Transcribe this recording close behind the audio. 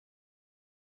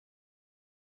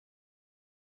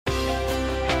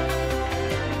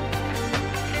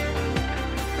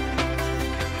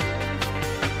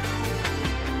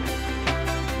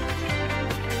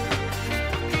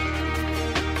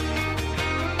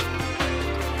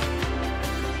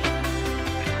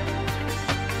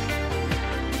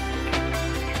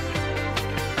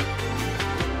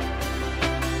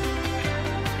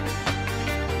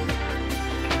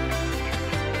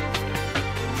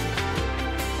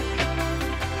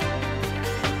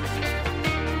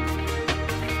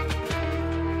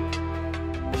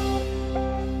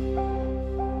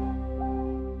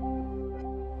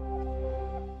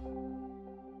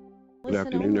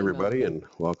afternoon, everybody, and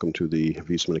welcome to the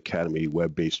Viessmann Academy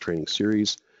web-based training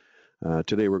series.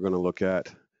 Today we're going to look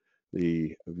at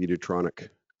the Vitotronic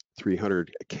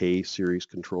 300K series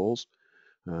controls.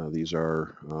 These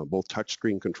are both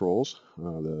touchscreen controls.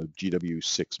 The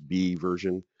GW6B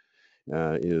version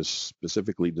is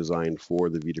specifically designed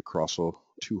for the Vitocrossal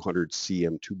 200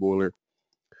 CM2 boiler.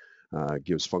 It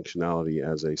gives functionality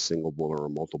as a single boiler or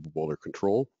multiple boiler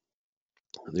control.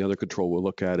 And the other control we'll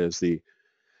look at is the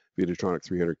Vitotronic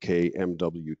 300K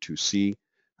MW2C,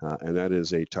 and that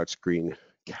is a touchscreen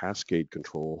cascade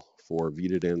control for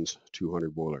Vitodens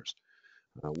 200 boilers.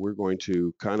 We're going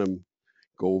to kind of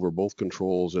go over both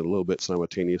controls a little bit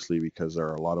simultaneously because there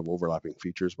are a lot of overlapping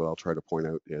features, but I'll try to point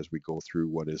out as we go through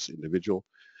what is individual.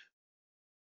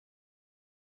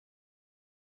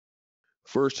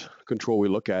 First control we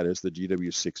look at is the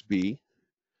GW6B,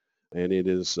 and it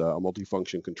is a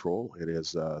multifunction control. It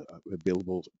is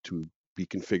available to be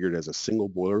configured as a single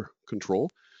boiler control.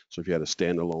 So if you had a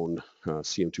standalone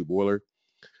CM2 boiler,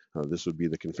 this would be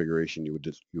the configuration you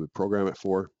would program it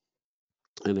for,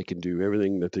 and it can do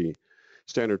everything that the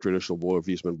standard traditional boiler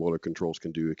Viessmann boiler controls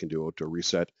can do. It can do auto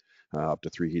reset, up to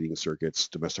 3 heating circuits,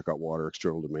 domestic hot water,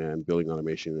 external demand, building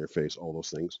automation interface, all those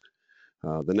things.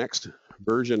 The next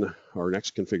version or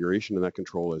next configuration in that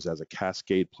control is as a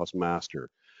cascade plus master.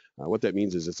 What that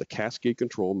means is it's a cascade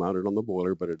control mounted on the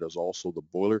boiler, but it is also the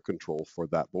boiler control for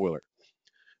that boiler.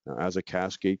 Now, as a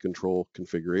cascade control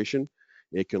configuration,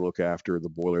 it can look after the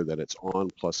boiler that it's on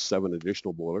plus 7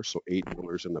 additional boilers, so 8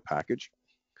 boilers in the package.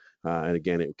 And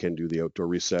again, it can do the outdoor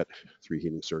reset, 3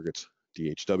 heating circuits,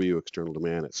 DHW, external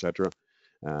demand, etc.,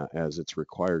 as it's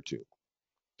required to.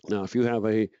 Now, if you have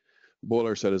a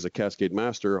boiler set as a cascade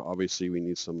master, obviously we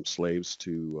need some slaves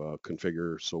to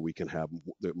configure so we can have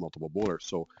the multiple boilers.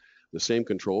 So the same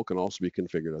control can also be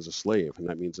configured as a slave, and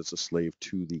that means it's a slave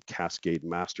to the cascade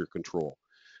master control.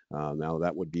 Now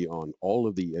that would be on all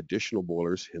of the additional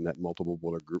boilers in that multiple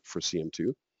boiler group for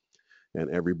CM2, and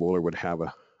every boiler would have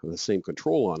the same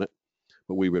control on it,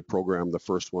 but we would program the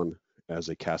first one as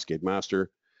a cascade master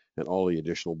and all the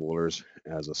additional boilers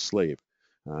as a slave.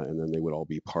 And then they would all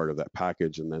be part of that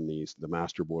package, and then the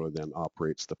master boiler then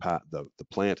operates the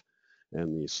plant,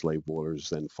 and the slave boilers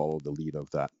then follow the lead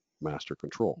of that master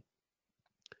control.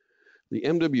 The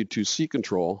MW2C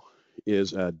control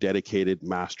is a dedicated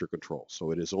master control,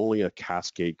 so it is only a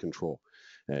cascade control.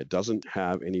 It doesn't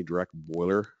have any direct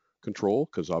boiler control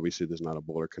because obviously there's not a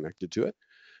boiler connected to it,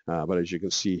 but as you can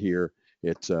see here,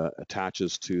 it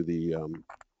attaches to the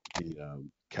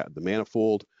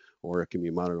manifold, or it can be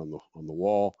mounted on the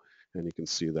wall, and you can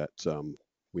see that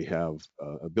we have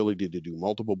ability to do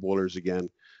multiple boilers again,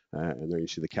 and there you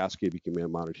see the cascade can be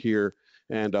mounted here,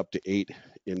 and up to 8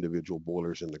 individual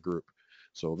boilers in the group.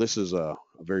 So this is a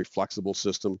very flexible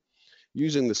system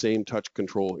using the same touch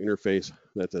control interface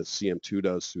that the CM2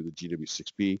 does through the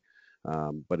GW6B,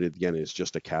 but it, again, is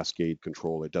just a cascade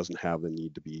control. It doesn't have the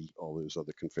need to be all those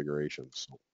other configurations.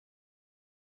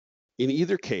 In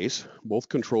either case, both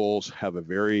controls have a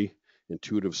very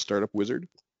intuitive startup wizard.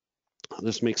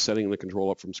 This makes setting the control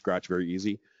up from scratch very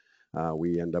easy.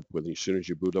 We end up with, as soon as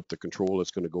you boot up the control,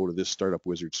 it's going to go to this startup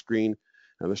wizard screen,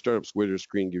 and the startup wizard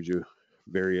screen gives you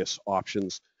various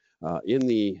options. In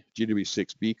the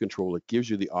GW6B control, it gives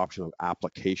you the option of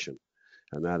application,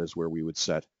 and that is where we would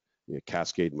set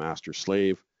cascade master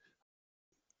slave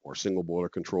or single boiler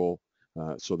control.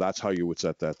 So that's how you would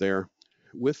set that there.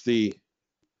 With the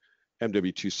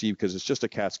MW2C, because it's just a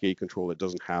cascade control, it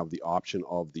doesn't have the option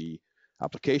of the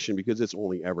application because it's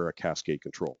only ever a cascade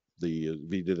control. The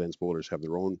Vitodens boilers have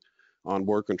their own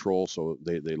onboard control, so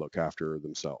they look after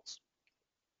themselves.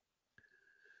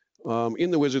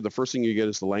 In the wizard, the first thing you get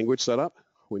is the language setup.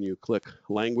 When you click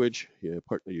language,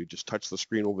 you just touch the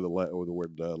screen over the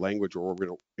word language or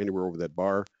anywhere over that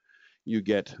bar. You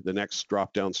get the next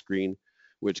drop-down screen,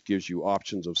 which gives you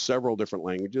options of several different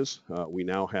languages. We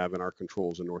now have in our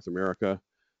controls in North America,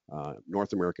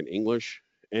 North American English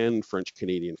and French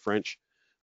Canadian French.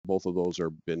 Both of those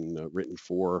are been written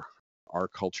for our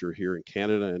culture here in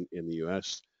Canada and in the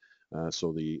US.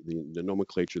 So the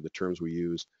nomenclature, the terms we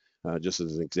use, just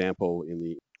as an example, in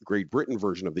the Great Britain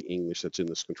version of the English that's in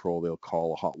this control, they'll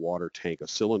call a hot water tank a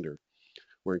cylinder,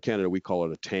 where in Canada we call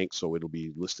it a tank, so it'll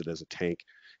be listed as a tank.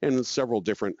 And several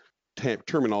different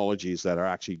terminologies that are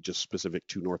actually just specific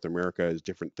to North America is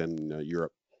different than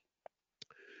Europe.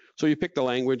 So you pick the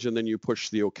language and then you push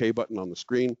the OK button on the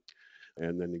screen,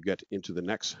 and then you get into the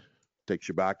next, takes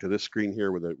you back to this screen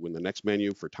here with the next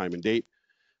menu for time and date.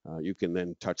 You can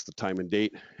then touch the time and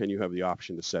date, and you have the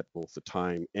option to set both the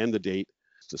time and the date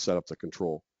to set up the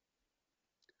control.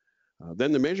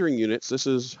 Then the measuring units, this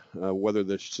is whether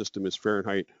the system is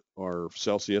Fahrenheit or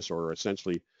Celsius or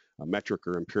essentially metric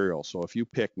or imperial. So if you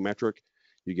pick metric,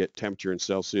 you get temperature in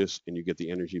Celsius and you get the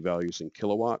energy values in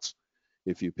kilowatts.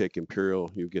 If you pick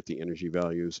imperial, you get the energy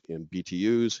values in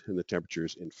BTUs and the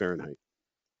temperatures in Fahrenheit.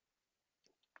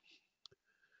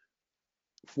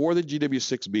 For the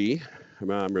GW6B,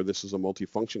 remember this is a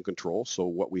multifunction control, so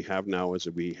what we have now is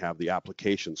that we have the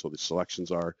application. So the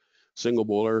selections are single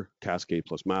boiler, cascade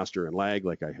plus master, and lag,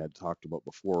 like I had talked about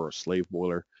before, or slave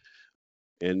boiler.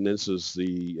 And this is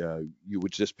the, you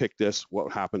would just pick this.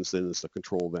 What happens then is the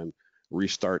control then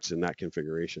restarts in that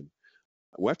configuration.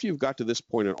 After you've got to this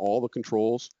point in all the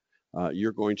controls,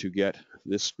 you're going to get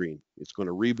this screen. It's going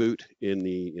to reboot in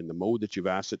the mode that you've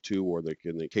asked it to, or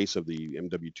in the case of the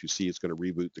MW2C, it's going to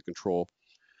reboot the control.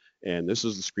 And this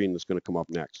is the screen that's going to come up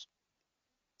next.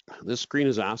 This screen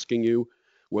is asking you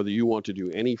whether you want to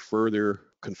do any further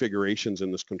configurations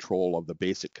in this control of the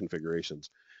basic configurations.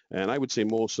 And I would say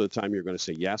most of the time you're going to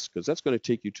say yes, because that's going to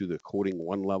take you to the coding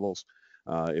 1 levels.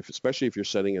 Especially if you're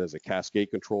setting it as a cascade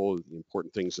control, the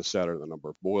important things to set are the number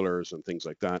of boilers and things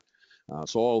like that.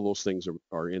 So all of those things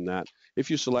are in that. If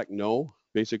you select no,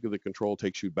 basically the control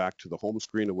takes you back to the home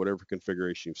screen of whatever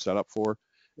configuration you've set up for.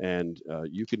 And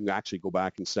you can actually go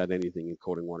back and set anything in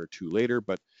coding 1 or 2 later,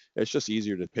 but it's just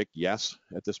easier to pick yes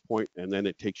at this point, and then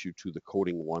it takes you to the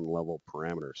coding 1 level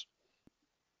parameters.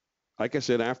 Like I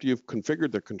said, after you've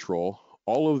configured the control,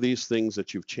 all of these things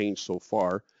that you've changed so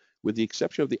far, with the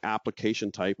exception of the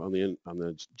application type on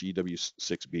the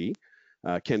GW6B,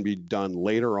 can be done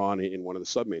later on in one of the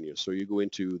submenus. So you go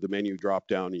into the menu drop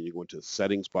down and you go into the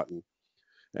settings button,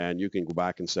 and you can go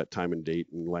back and set time and date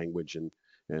and language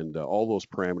and all those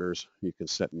parameters you can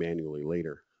set manually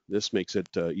later. This makes it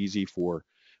easy for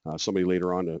somebody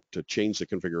later on to change the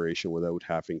configuration without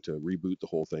having to reboot the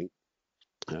whole thing.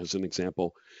 As an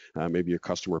example, maybe your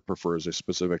customer prefers a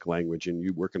specific language and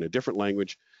you work in a different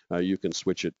language, you can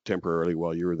switch it temporarily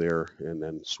while you're there and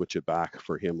then switch it back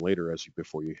for him later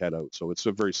before you head out. So it's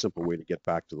a very simple way to get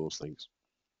back to those things.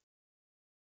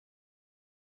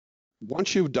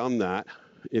 Once you've done that,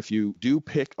 if you do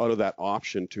pick out of that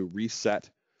option to reset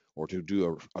or to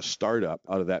do a startup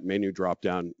out of that menu drop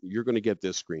down, you're going to get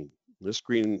this screen. This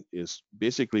screen is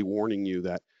basically warning you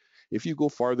that if you go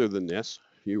farther than this,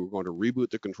 you're going to reboot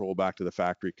the control back to the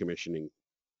factory commissioning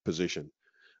position.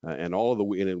 And all of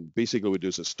the, and basically what it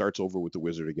does is it starts over with the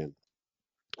wizard again.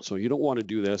 So you don't want to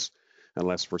do this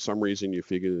unless for some reason you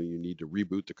figure that you need to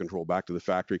reboot the control back to the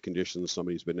factory conditions.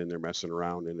 Somebody's been in there messing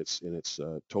around and it's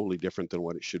totally different than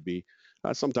what it should be.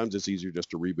 Sometimes it's easier just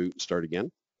to reboot and start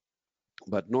again.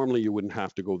 But normally you wouldn't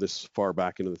have to go this far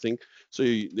back into the thing. So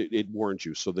it warns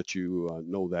you so that you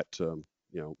know that, you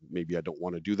know, maybe I don't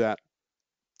want to do that.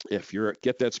 If you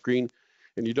get that screen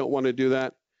and you don't want to do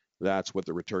that, that's what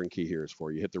the return key here is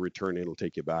for. You hit the return, it'll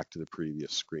take you back to the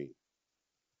previous screen.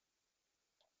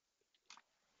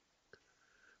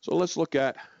 So let's look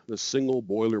at the single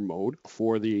boiler mode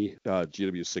for the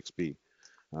GW6B.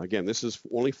 Again, this is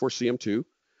only for CM2,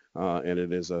 and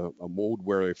it is a mode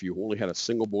where if you only had a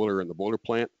single boiler in the boiler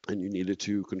plant and you needed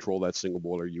to control that single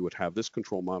boiler, you would have this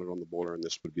control mounted on the boiler, and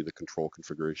this would be the control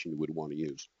configuration you would want to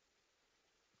use.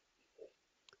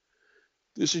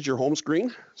 This is your home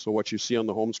screen. So what you see on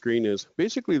the home screen is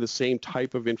basically the same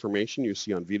type of information you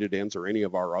see on Vitodens or any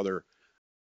of our other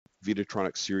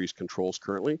Vitotronic series controls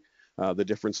currently. The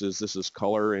difference is this is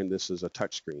color and this is a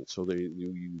touch screen. So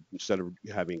you instead of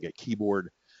having a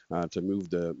keyboard to move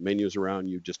the menus around,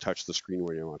 you just touch the screen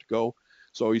where you want to go.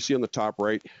 So you see on the top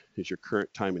right is your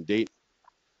current time and date.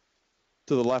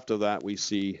 To the left of that, we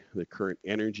see the current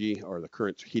energy or the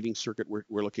current heating circuit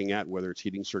we're looking at, whether it's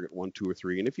heating circuit 1, 2, or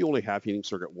 3. And if you only have heating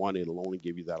circuit 1, it'll only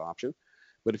give you that option.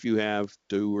 But if you have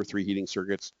 2 or 3 heating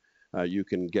circuits, you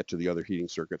can get to the other heating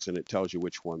circuits, and it tells you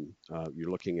which one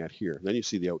you're looking at here. Then you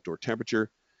see the outdoor temperature,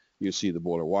 you see the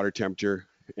boiler water temperature,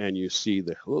 and you see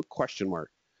the little question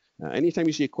mark. Anytime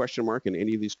you see a question mark in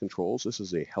any of these controls, this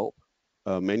is a help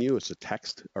menu. It's a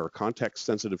text or a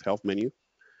context-sensitive help menu.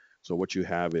 So what you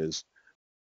have is,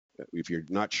 if you're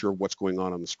not sure what's going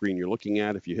on the screen you're looking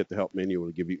at, if you hit the help menu, it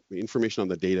will give you information on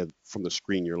the data from the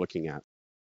screen you're looking at.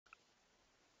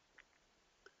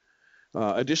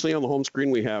 Additionally, on the home screen,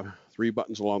 we have 3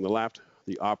 buttons along the left,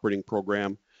 the operating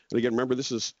program. And again, remember,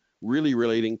 this is really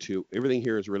relating to, everything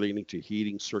here is relating to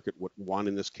heating circuit 1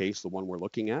 in this case, the one we're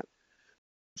looking at.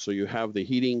 So you have the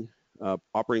heating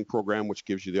operating program, which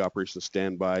gives you the operation of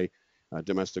standby,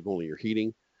 domestic only or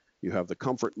heating. You have the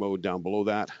comfort mode down below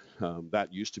that.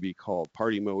 That used to be called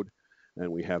party mode.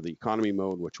 and we have the economy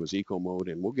mode, which was eco mode,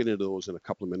 and we'll get into those in a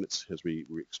couple of minutes as we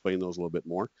explain those a little bit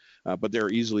more. But they're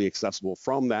easily accessible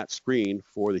from that screen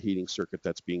for the heating circuit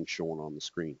that's being shown on the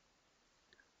screen.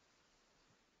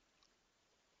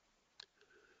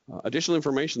 Additional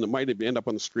information that might end up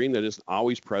on the screen that isn't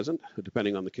always present,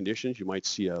 depending on the conditions. You might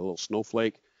see a little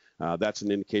snowflake. That's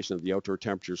an indication that the outdoor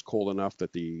temperature is cold enough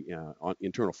that the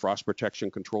internal frost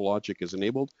protection control logic is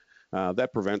enabled.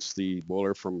 That prevents the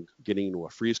boiler from getting into a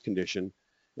freeze condition.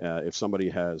 If somebody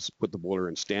has put the boiler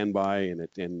in standby and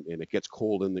it gets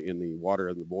cold in the water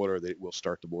in the boiler, they will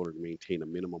start the boiler to maintain a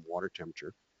minimum water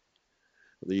temperature.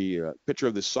 The picture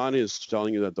of the sun is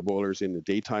telling you that the boiler is in the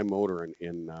daytime mode or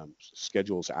in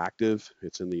schedules active.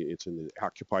 It's in the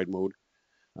occupied mode.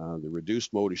 The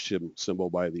reduced mode is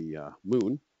symbolized by the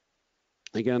moon.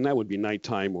 Again, that would be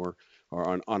nighttime or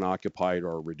an unoccupied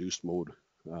or reduced mode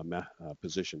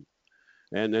position.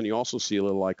 And then you also see a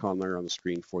little icon there on the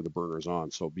screen for the burners on.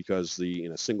 So because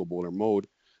in a single boiler mode,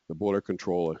 the boiler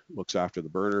control looks after the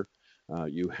burner,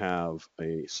 you have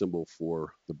a symbol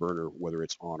for the burner, whether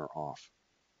it's on or off.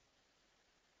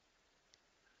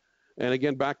 And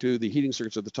again, back to the heating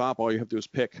circuits at the top, all you have to do is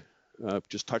pick,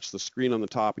 just touch the screen on the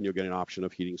top and you'll get an option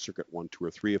of heating circuit 1, 2,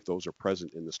 or 3 if those are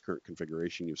present in this current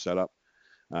configuration you've set up.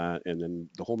 And then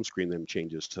the home screen then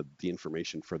changes to the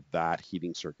information for that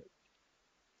heating circuit.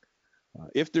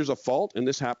 If there's a fault, and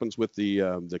this happens with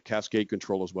the cascade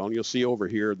control as well, and you'll see over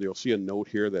here, you'll see a note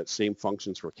here that same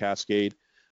functions for cascade.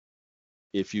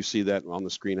 If you see that on the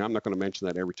screen, I'm not going to mention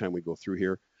that every time we go through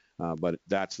here. But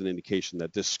that's an indication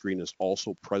that this screen is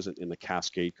also present in the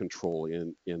cascade control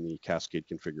in the cascade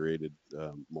configured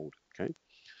mode. Okay,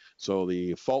 so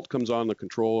the fault comes on the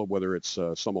control, whether it's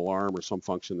some alarm or some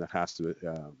function that has to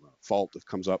fault that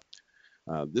comes up.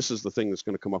 This is the thing that's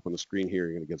going to come up on the screen here.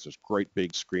 You're going to get this great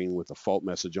big screen with a fault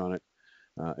message on it.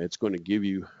 It's going to give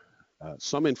you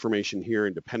some information here,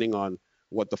 and depending on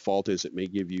what the fault is, it may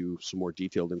give you some more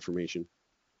detailed information.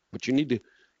 But you need to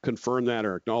confirm that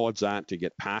or acknowledge that to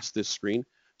get past this screen.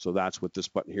 So that's what this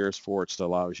button here is for. It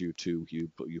allows you to, you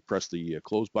press the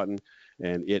close button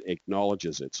and it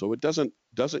acknowledges it. So it doesn't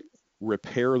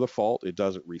repair the fault. It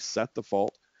doesn't reset the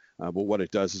fault. But what it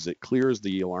does is it clears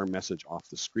the alarm message off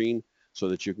the screen so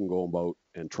that you can go about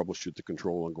and troubleshoot the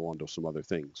control and go on to some other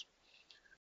things.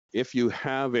 If you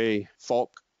have a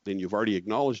fault, then you've already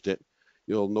acknowledged it.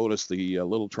 You'll notice the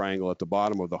little triangle at the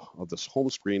bottom of this home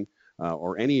screen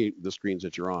or any of the screens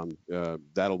that you're on,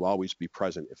 that'll always be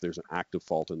present if there's an active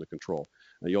fault in the control.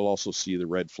 You'll also see the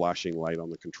red flashing light on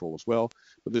the control as well,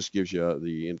 but this gives you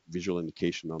the visual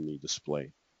indication on the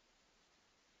display.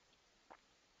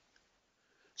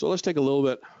 So let's take a little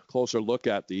bit closer look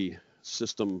at the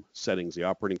system settings, the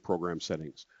operating program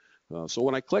settings. So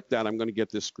when I click that, I'm going to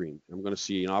get this screen. I'm going to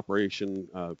see an operation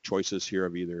choices here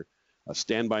of either a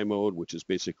standby mode, which is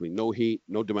basically no heat,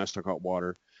 no domestic hot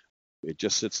water. It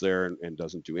just sits there and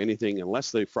doesn't do anything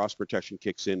unless the frost protection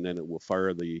kicks in. Then it will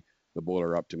fire the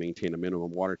boiler up to maintain a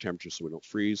minimum water temperature so we don't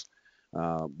freeze.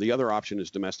 The other option is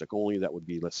domestic only. That would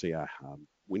be, let's say, a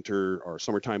winter or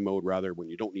summertime mode rather, when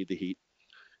you don't need the heat,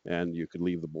 and you could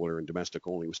leave the boiler in domestic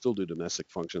only. We still do domestic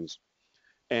functions.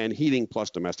 And heating plus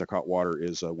domestic hot water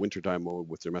is a wintertime mode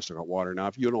with domestic hot water. Now,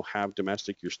 if you don't have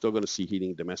domestic, you're still going to see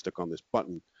heating domestic on this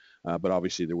button, but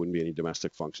obviously there wouldn't be any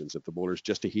domestic functions. If the boiler is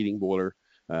just a heating boiler,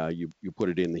 you put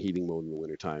it in the heating mode in the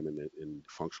wintertime and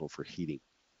functional for heating.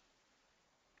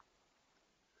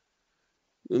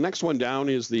 The next one down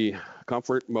is the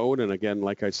comfort mode. And again,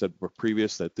 like I said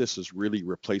previous, that this is really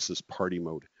replaces party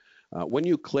mode. When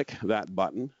you click that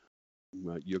button,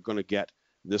 you're going to get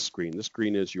this screen. This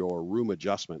screen is your room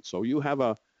adjustment. So you have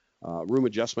a room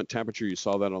adjustment temperature. You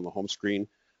saw that on the home screen,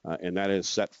 and that is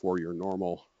set for your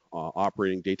normal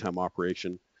daytime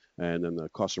operation. And then the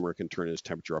customer can turn his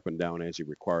temperature up and down as he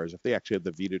requires. If they actually have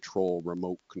the Vitotronic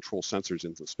remote control sensors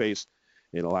into space,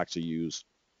 it'll actually use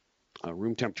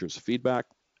room temperature as feedback.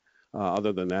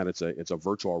 Other than that, it's a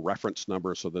virtual reference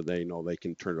number so that they know they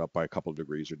can turn it up by a couple of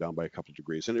degrees or down by a couple of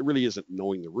degrees. And it really isn't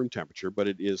knowing the room temperature, but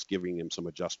it is giving him some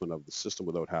adjustment of the system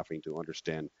without having to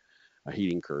understand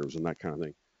heating curves and that kind of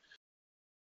thing.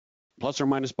 Plus or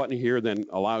minus button here then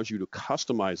allows you to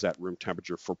customize that room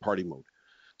temperature for party mode.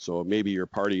 So maybe your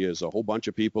party is a whole bunch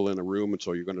of people in a room, and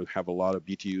so you're going to have a lot of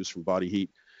BTUs from body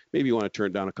heat. Maybe you want to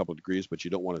turn down a couple of degrees, but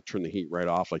you don't want to turn the heat right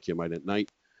off like you might at night.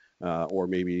 Or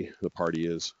maybe the party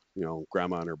is,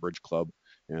 grandma and her bridge club,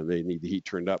 and they need the heat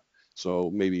turned up.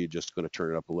 So maybe you're just going to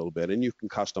turn it up a little bit, and you can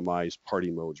customize party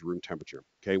mode's room temperature.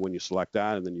 Okay, when you select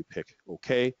that and then you pick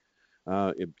OK,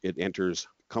 it enters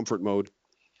comfort mode,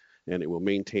 and it will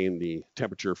maintain the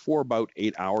temperature for about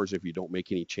 8 hours if you don't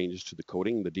make any changes to the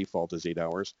coating. The default is 8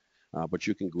 hours. but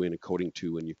you can go in and coding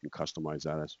too, and you can customize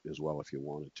that as well if you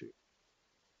wanted to.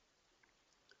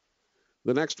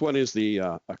 The next one is the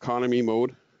economy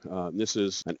mode. This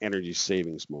is an energy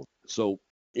savings mode. So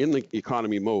in the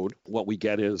economy mode, what we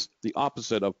get is the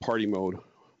opposite of party mode.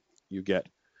 You get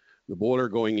the boiler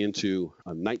going into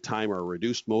a nighttime or a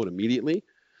reduced mode immediately.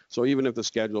 So even if the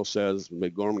schedule says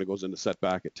normally goes into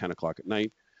setback at 10 o'clock at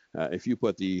night, if you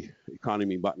put the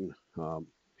economy button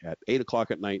at 8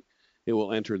 o'clock at night, it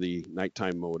will enter the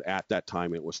nighttime mode at that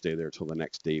time. It will stay there till the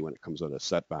next day when it comes out of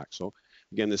setback. So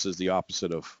again, this is the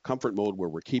opposite of comfort mode, where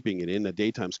we're keeping it in the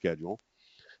daytime schedule.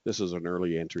 This is an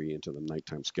early entry into the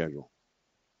nighttime schedule.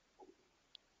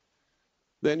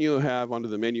 Then you have under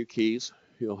the menu keys,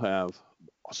 you'll have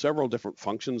several different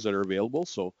functions that are available.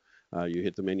 So you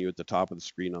hit the menu at the top of the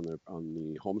screen on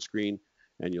the home screen,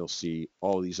 and you'll see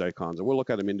all of these icons. And we'll look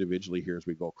at them individually here as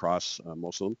we go across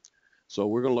most of them. So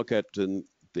we're going to look at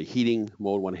the heating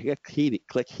mode. When I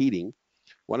click heating,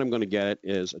 what I'm going to get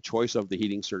is a choice of the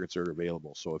heating circuits that are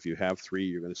available. So if you have 3,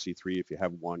 you're going to see 3. If you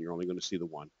have 1, you're only going to see the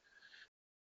 1.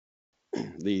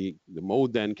 The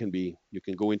mode then can be, you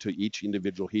can go into each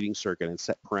individual heating circuit and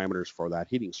set parameters for that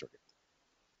heating circuit.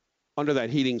 Under that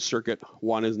heating circuit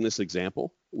 1, in this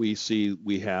example, we see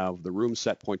we have the room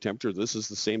set point temperature. This is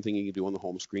the same thing you can do on the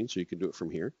home screen, so you can do it from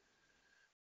here.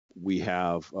 We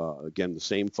have, again, the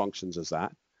same functions as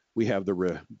that. We have the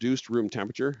reduced room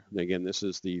temperature. And again, this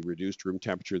is the reduced room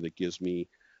temperature that gives me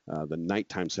the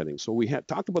nighttime setting. So we had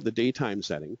talked about the daytime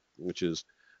setting, which is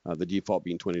the default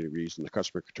being 20 degrees, and the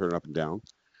customer can turn it up and down.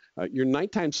 Your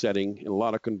nighttime setting in a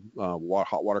lot of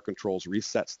hot water controls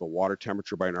resets the water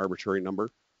temperature by an arbitrary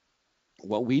number.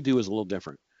 What we do is a little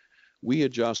different. We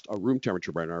adjust a room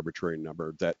temperature by an arbitrary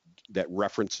number that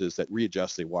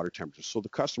readjusts the water temperature. So the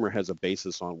customer has a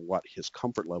basis on what his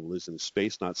comfort level is in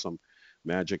space, not some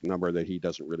magic number that he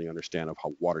doesn't really understand of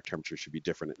how water temperature should be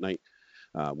different at night.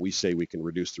 We say we can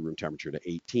reduce the room temperature to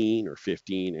 18 or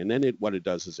 15, and then what it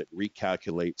does is it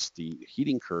recalculates the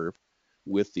heating curve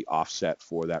with the offset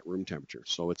for that room temperature.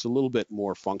 So it's a little bit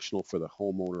more functional for the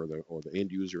homeowner or the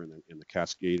end user in the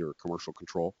cascade or commercial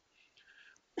control.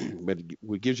 But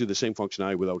it gives you the same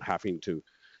functionality without having to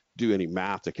do any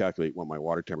math to calculate what my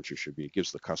water temperature should be. It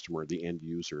gives the customer, the end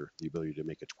user, the ability to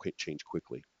make a quick change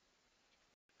quickly.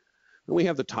 And we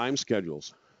have the time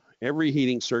schedules. Every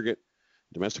heating circuit,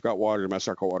 domestic hot water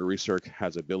recirc,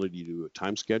 has ability to do a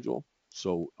time schedule.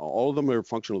 So all of them are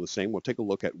functional the same. We'll take a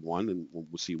look at one and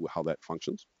we'll see how that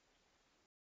functions.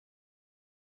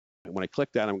 And when I click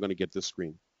that, I'm going to get this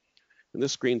screen. And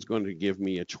this screen is going to give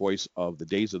me a choice of the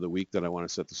days of the week that I want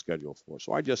to set the schedule for.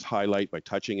 So I just highlight by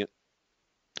touching it.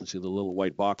 You see the little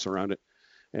white box around it.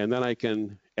 And then I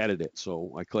can edit it.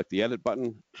 So I click the edit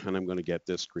button and I'm going to get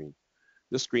this screen.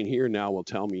 This screen here now will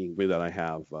tell me that I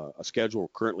have a schedule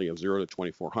currently of 0 to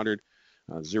 2400.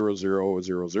 0, 0,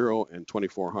 0, 0, and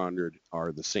 2400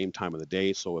 are the same time of the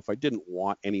day. So if I didn't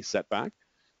want any setback,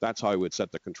 that's how I would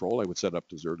set the control. I would set up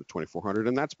to 0 to 2400.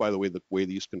 And that's, by the way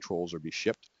these controls are be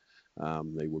shipped.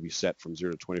 They will be set from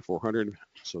 0 to 2400,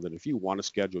 so that if you want a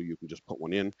schedule, you can just put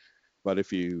one in. But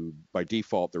if you, by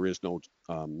default, there is no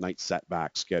night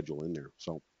setback schedule in there.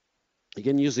 So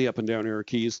again, use the up and down arrow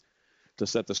keys to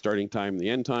set the starting time and the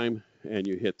end time, and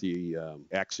you hit the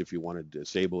X if you want to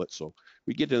disable it. So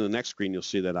we get to the next screen, you'll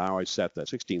see that I always set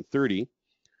that 1630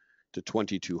 to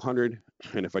 2200,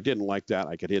 and if I didn't like that,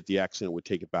 I could hit the X and it would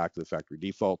take it back to the factory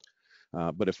default.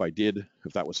 But if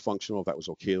that was functional, if that was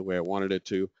okay the way I wanted it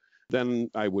to, then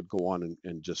I would go on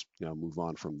and just move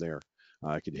on from there.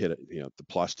 I could hit it, the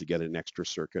plus to get an extra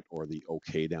circuit, or the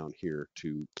OK down here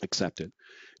to accept it.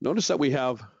 Notice that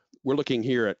we're looking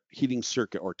here at heating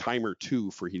circuit, or timer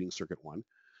 2 for heating circuit 1.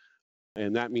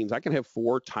 And that means I can have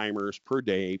 4 timers per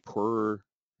day per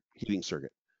heating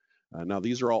circuit. Now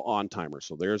these are all on timers.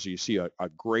 So there's, you see a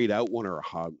grayed out one or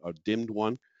a dimmed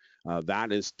one.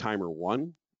 That is timer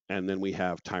 1. And then we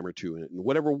have timer 2. And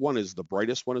whatever one is the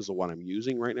brightest one is the one I'm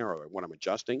using right now, or what I'm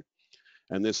adjusting.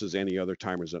 And this is any other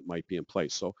timers that might be in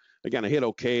place. So again, I hit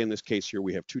OK. In this case here,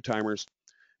 we have 2 timers.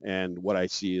 And what I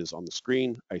see is on the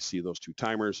screen, I see those 2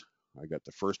 timers. I got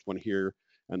the first one here,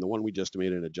 and the one we just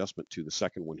made an adjustment to, the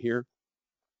second one here.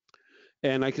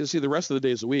 And I can see the rest of the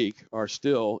days of the week are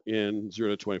still in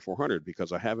 0 to 2400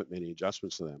 because I haven't made any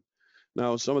adjustments to them.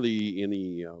 Now, in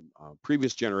the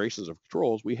previous generations of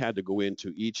controls, we had to go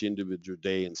into each individual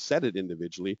day and set it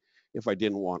individually if I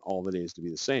didn't want all the days to be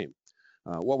the same.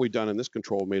 What we've done in this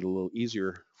control made it a little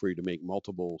easier for you to make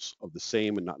multiples of the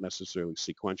same and not necessarily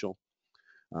sequential.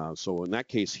 So in that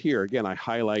case here, again, I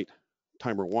highlight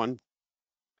timer 1,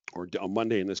 or on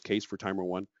Monday in this case for timer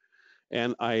 1,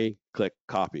 and I click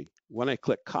copy. When I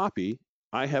click copy,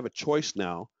 I have a choice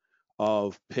now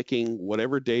of picking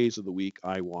whatever days of the week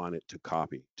I want it to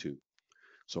copy to.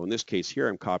 So in this case here,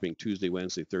 I'm copying Tuesday,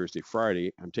 Wednesday, Thursday,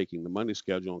 Friday. I'm taking the Monday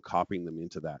schedule and copying them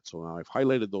into that. So now I've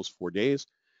highlighted those 4 days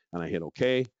and I hit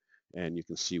OK. And you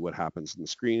can see what happens in the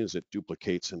screen is it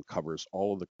duplicates and covers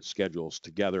all of the schedules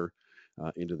together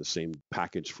into the same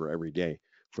package for every day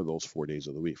for those 4 days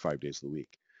of the week, 5 days of the week.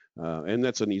 And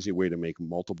that's an easy way to make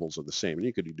multiples of the same. And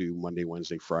you could do Monday,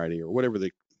 Wednesday, Friday, or whatever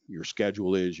your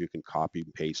schedule is, you can copy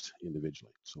and paste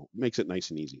individually. So it makes it nice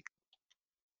and easy.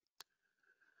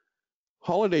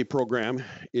 Holiday program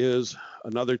is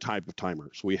another type of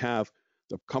timer. So we have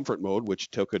the comfort mode,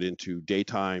 which took it into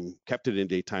daytime, kept it in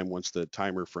daytime once the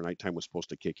timer for nighttime was supposed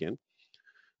to kick in.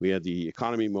 We had the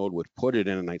economy mode, which put it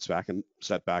in a night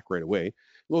setback right away.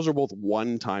 Those are both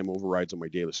one-time overrides on my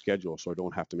daily schedule, so I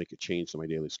don't have to make a change to my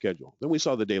daily schedule. Then we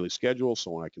saw the daily schedule,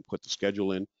 so I can put the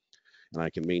schedule in, and I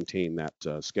can maintain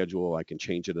that schedule. I can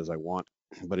change it as I want,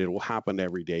 but it will happen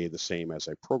every day the same as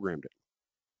I programmed it.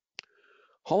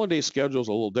 Holiday schedule is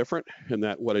a little different in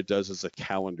that what it does is a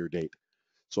calendar date.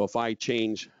 So if I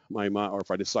change or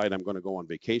if I decide I'm going to go on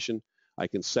vacation, I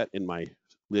can set in my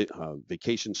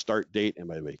vacation start date and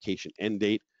my vacation end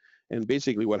date. And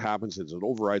basically what happens is it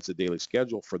overrides the daily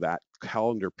schedule for that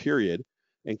calendar period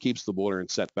and keeps the boiler in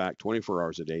setback 24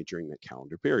 hours a day during that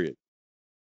calendar period.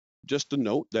 Just to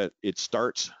note that it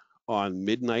starts on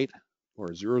midnight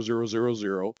or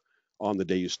 0000 on the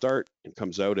day you start and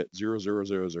comes out at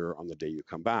 0000 on the day you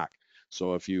come back.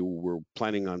 So if you were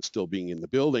planning on still being in the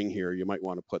building here, you might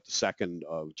want to put the 2nd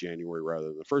of January rather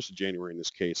than the 1st of January in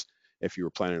this case, if you were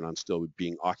planning on still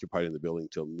being occupied in the building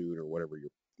till noon or whatever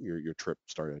your trip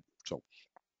started. So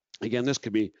again, this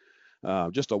could be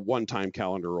just a one-time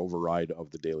calendar override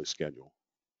of the daily schedule.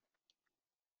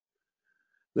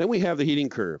 Then we have the heating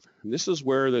curve. And this is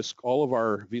where all of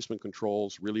our Viessmann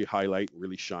controls really highlight,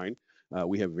 really shine.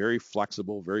 We have very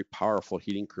flexible, very powerful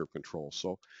heating curve controls.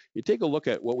 So you take a look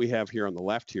at what we have here on the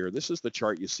left here. This is the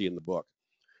chart you see in the book.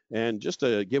 And just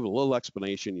to give a little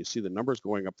explanation, you see the numbers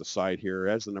going up the side here.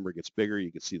 As the number gets bigger, you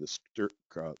can see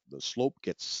the slope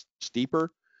gets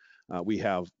steeper. We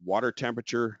have water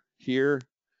temperature here,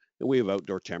 and we have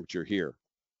outdoor temperature here.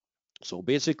 So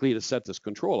basically, to set this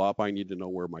control up, I need to know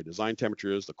where my design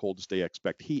temperature is, the coldest day I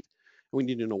expect heat. And we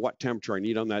need to know what temperature I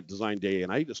need on that design day.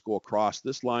 And I just go across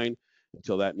this line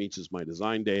until that meets my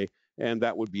design day. And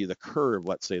that would be the curve,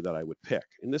 let's say, that I would pick.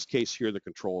 In this case here, the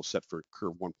control is set for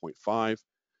curve 1.5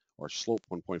 or slope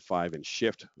 1.5 and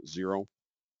shift 0.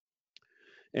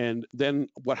 And then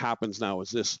what happens now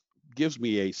is this gives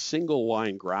me a single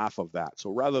line graph of that. So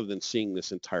rather than seeing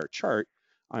this entire chart,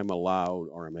 I'm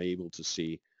able to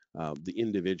see the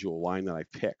individual line that I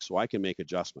pick. So I can make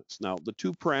adjustments. Now, the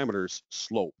two parameters,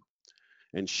 slope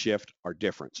and shift, are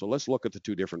different. So let's look at the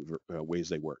two different ways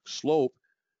they work. Slope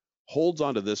holds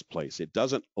onto this place. It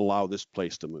doesn't allow this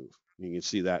place to move. You can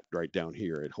see that right down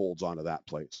here. It holds onto that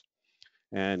place.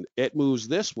 And it moves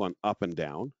this one up and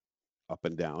down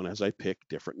as I pick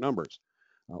different numbers.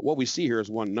 What we see here is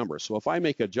one number. So if I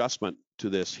make adjustment to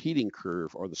this heating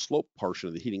curve or the slope portion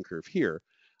of the heating curve here,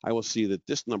 I will see that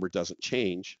this number doesn't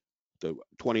change. The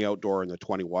 20 outdoor and the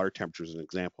 20 water temperature is an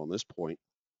example on this point.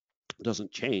 It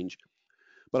doesn't change.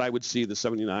 But I would see the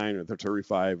 79 or the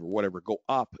 35 or whatever go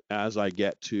up as I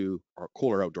get to a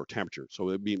cooler outdoor temperature. So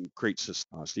it creates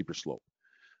a steeper slope.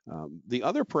 The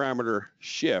other parameter,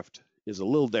 shift, is a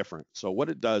little different. So what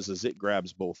it does is it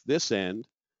grabs both this end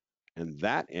and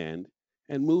that end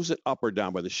and moves it up or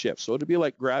down by the shift. So it'd be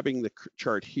like grabbing the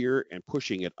chart here and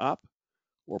pushing it up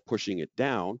or pushing it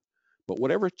down. But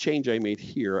whatever change I made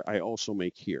here, I also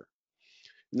make here.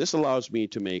 And this allows me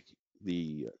to make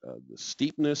the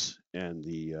steepness and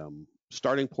the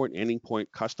starting point, ending point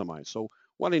customized. So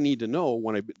what I need to know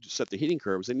when I set the heating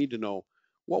curves, I need to know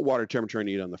what water temperature I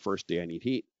need on the first day I need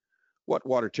heat, what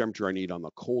water temperature I need on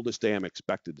the coldest day I'm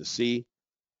expected to see,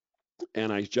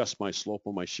 and I adjust my slope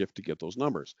on my shift to get those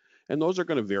numbers. And those are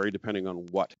going to vary depending on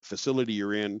what facility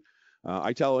you're in.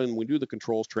 when we do the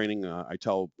controls training, I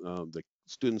tell the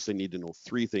students they need to know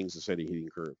 3 things to set a heating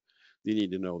curve. They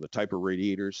need to know the type of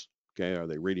radiators, okay, are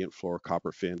they radiant floor,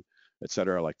 copper fin,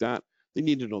 etc., like that. They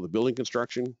need to know the building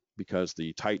construction, because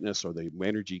the tightness or the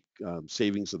energy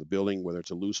savings of the building, whether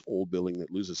it's a loose old building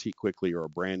that loses heat quickly or a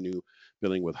brand new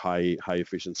building with high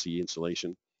efficiency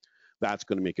insulation, that's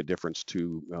going to make a difference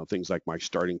to things like my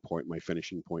starting point, my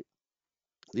finishing point.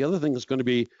 The other thing is going to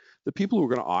be the people who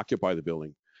are going to occupy the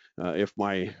building. If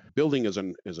my building is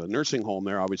a nursing home,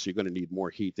 they're obviously going to need more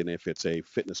heat than if it's a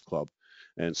fitness club.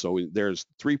 And so there's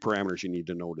 3 parameters you need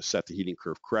to know to set the heating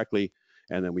curve correctly.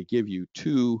 And then we give you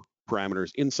 2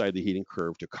 parameters inside the heating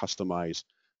curve to customize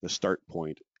the start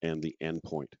point, and the end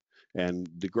point. And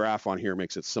the graph on here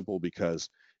makes it simple because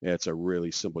it's a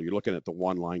really simple, you're looking at the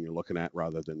one line you're looking at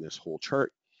rather than this whole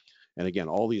chart. And again,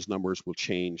 all these numbers will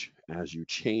change as you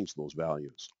change those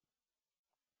values.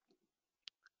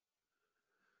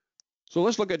 So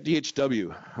let's look at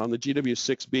DHW on the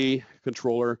GW6B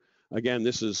controller. Again,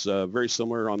 this is very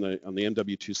similar on the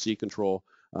MW2C control,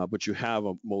 but you have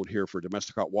a mode here for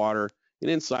domestic hot water, and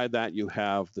inside that you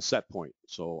have the set point.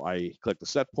 So I click the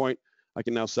set point. I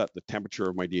can now set the temperature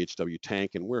of my DHW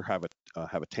tank, and we'll have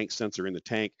a tank sensor in the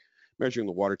tank measuring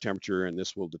the water temperature, and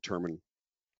this will determine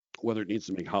whether it needs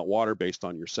to make hot water based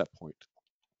on your set point.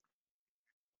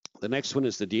 The next one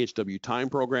is the DHW time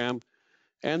program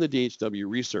and the DHW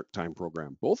research time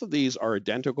program. Both of these are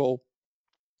identical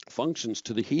functions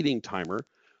to the heating timer,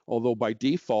 although by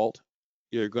default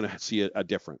you're going to see a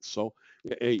difference. So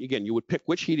again, you would pick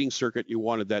which heating circuit you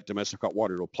wanted that domestic hot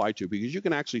water to apply to, because you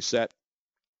can actually set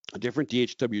a different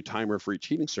DHW timer for each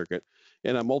heating circuit.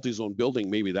 In a multi-zone building,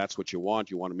 maybe that's what you want.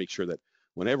 You want to make sure that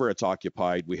whenever it's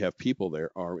occupied, we have people there,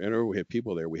 or whenever we have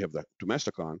people there, we have the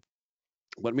domestic on.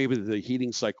 But maybe the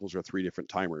heating cycles are 3 different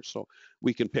timers, so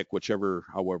we can pick however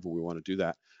we want to do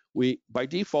that. By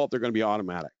default, they're going to be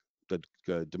automatic.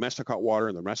 The domestic hot water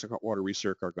and the domestic hot water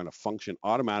recirc are going to function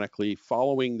automatically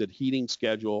following the heating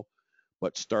schedule,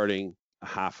 but starting a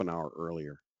half an hour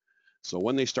earlier. So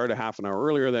when they start a half an hour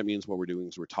earlier, that means what we're doing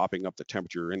is we're topping up the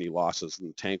temperature or any losses in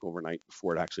the tank overnight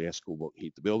before it actually has to go out and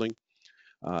heat the building.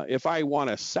 If I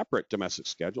want a separate domestic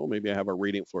schedule, maybe I have a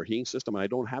radiant floor heating system and I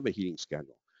don't have a heating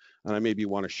schedule, and I maybe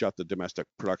want to shut the domestic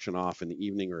production off in the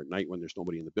evening or at night when there's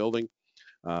nobody in the building,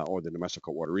 or the domestic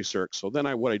hot water recirc. So then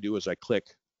what I do is I click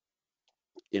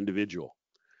individual.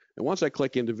 And once I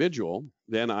click individual,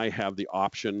 then I have the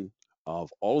option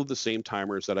of all of the same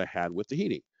timers that I had with the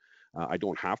heating. I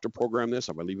don't have to program this.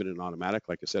 I'm going to leave it in automatic.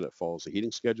 Like I said, it follows the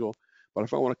heating schedule. But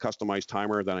if I want to customize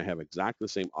timer, then I have exactly the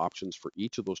same options for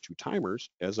each of those 2 timers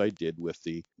as I did with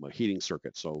my heating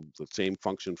circuit. So the same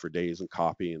function for days and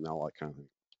copy and all that kind of thing.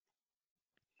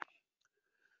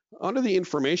 Under the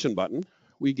information button,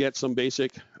 we get some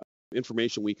basic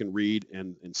information we can read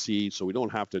and see, so we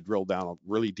don't have to drill down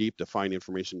really deep to find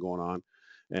information going on.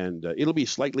 And it'll be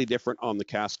slightly different on the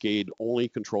Cascade only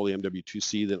control, the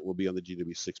MW2C, than it will be on the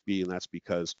GW6B, and that's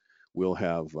because we'll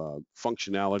have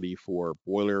functionality for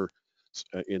boiler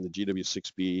in the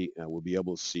GW6B. We'll be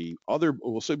able to see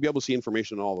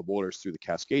information on all the boilers through the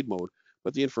Cascade mode,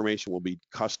 but the information will be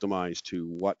customized to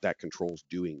what that control's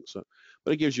doing. So,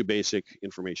 but it gives you basic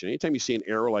information. Anytime you see an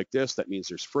arrow like this, that means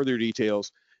there's further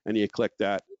details, and you click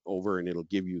that over and it'll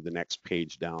give you the next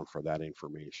page down for that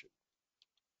information.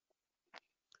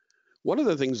 One of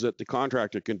the things that the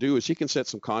contractor can do is he can set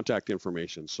some contact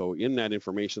information. So in that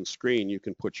information screen, you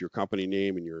can put your company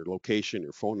name and your location,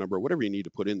 your phone number, whatever you need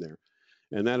to put in there.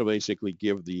 And that'll basically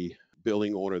give the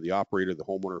building owner, the operator, the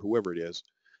homeowner, whoever it is,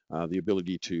 the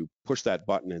ability to push that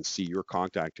button and see your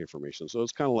contact information. So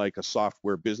it's kind of like a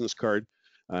software business card.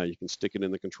 You can stick it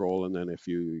in the control, and then if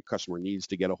your customer needs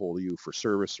to get a hold of you for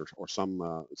service or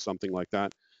something like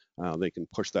that, they can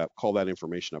call that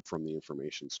information up from the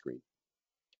information screen.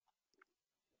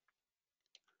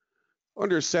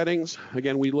 Under settings,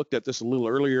 again, we looked at this a little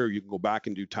earlier. You can go back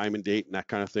and do time and date and that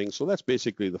kind of thing. So that's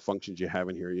basically the functions you have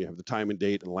in here. You have the time and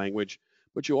date and language,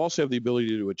 but you also have the ability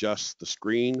to adjust the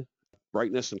screen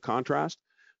brightness and contrast.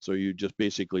 So you just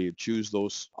basically choose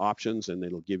those options, and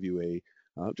it'll give you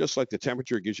just like the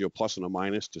temperature, it gives you a plus and a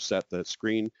minus to set the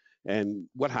screen. And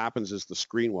what happens is the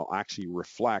screen will actually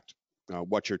reflect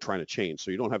what you're trying to change. So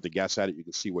you don't have to guess at it. You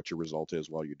can see what your result is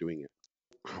while you're doing it.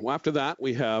 Well, after that,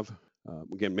 we have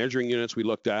again, measuring units we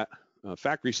looked at.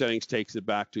 Factory settings takes it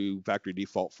back to factory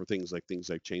default for things like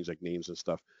change like names and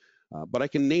stuff. But I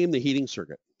can name the heating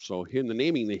circuit. So here in the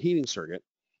naming the heating circuit,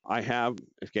 I have,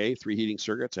 3 heating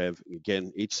circuits. I have,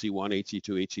 again, HC1,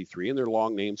 HC2, HC3, and their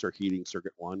long names are heating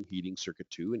circuit 1, heating circuit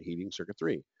 2, and heating circuit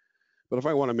 3. But if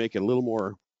I want to make it a little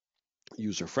more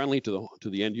user-friendly to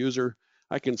the end user,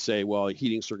 I can say, well,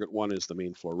 heating circuit 1 is the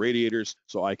main floor radiators,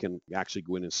 so I can actually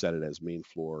go in and set it as main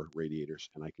floor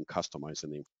radiators, and I can customize the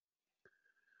name.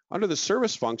 Under the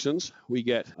service functions, we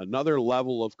get another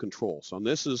level of control. So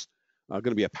this is going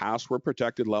to be a password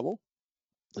protected level.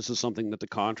 This is something that the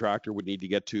contractor would need to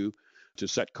get to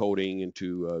set coding and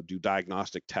to do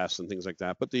diagnostic tests and things like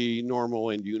that. But the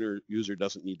normal end user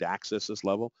doesn't need to access this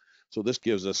level. So this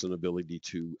gives us an ability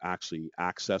to actually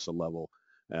access a level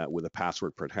with a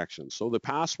password protection. So the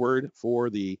password for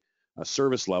the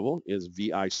service level is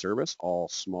VI service, all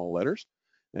small letters.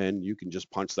 And you can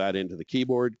just punch that into the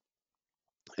keyboard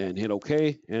and hit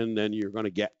OK, and then you're going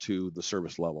to get to the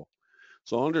service level.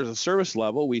 So under the service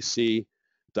level, we see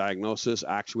diagnosis,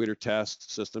 actuator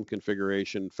test, system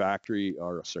configuration,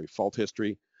 fault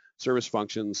history, service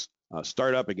functions,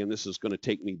 startup. Again, this is going to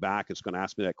take me back. It's going to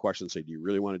ask me that question, say, do you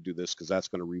really want to do this? Because that's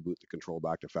going to reboot the control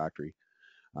back to factory.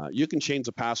 You can change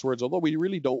the passwords, although we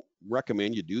really don't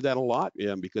recommend you do that a lot,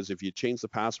 because if you change the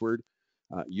password,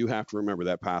 you have to remember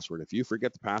that password. If you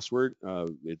forget the password,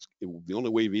 the only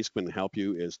way Viessmann can help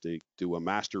you is to do a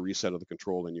master reset of the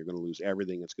control, and you're going to lose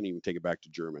everything. It's going to even take it back to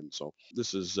German. So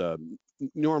this is,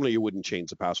 normally you wouldn't change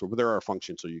the password, but there are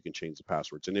functions so you can change the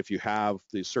passwords. And if you have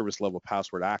the service level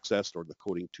password access or the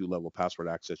coding 2 level password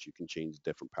access, you can change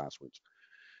different passwords.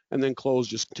 And then close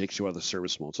just takes you out of the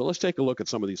service mode. So let's take a look at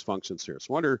some of these functions here.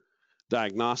 So under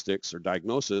diagnostics or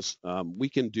diagnosis, we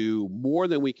can do more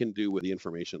than we can do with the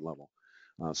information level.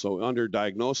 So under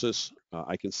diagnosis,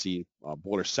 I can see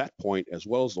boiler set point as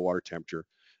well as the water temperature.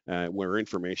 Where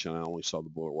information, I only saw the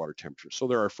boiler water temperature. So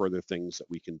there are further things that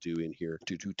we can do in here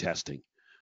to do testing.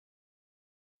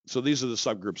 So these are the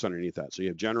subgroups underneath that. So you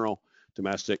have general,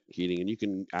 domestic, heating, and you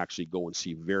can actually go and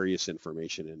see various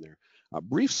information in there.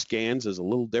 Brief scans is a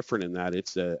little different in that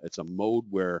it's a mode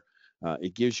where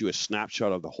it gives you a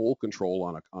snapshot of the whole control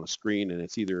on a screen, and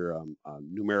it's either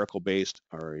numerical based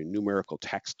or a numerical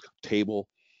text table.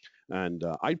 And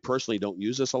I personally don't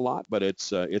use this a lot, but it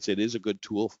is a good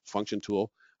tool, function tool.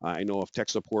 I know if tech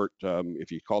support,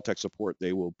 if you call tech support,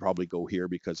 they will probably go here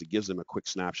because it gives them a quick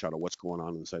snapshot of what's going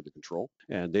on inside the control,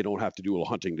 and they don't have to do a little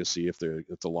hunting to see if the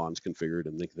lawn's configured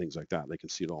and things like that. They can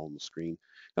see it all on the screen,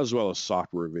 as well as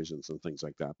software revisions and things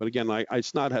like that. But again,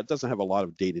 it doesn't have a lot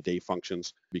of day-to-day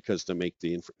functions, because to make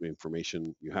the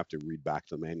information, you have to read back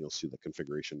the manual, see the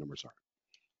configuration numbers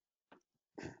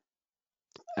are.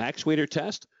 Actuator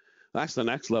test. That's the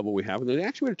next level we have. And the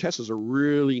actuator test is a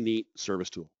really neat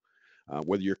service tool.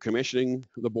 Whether you're commissioning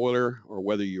the boiler or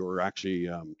whether you're actually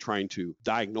trying to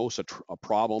diagnose a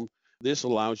problem, this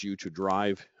allows you to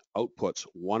drive outputs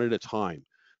one at a time.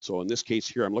 So in this case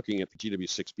here, I'm looking at the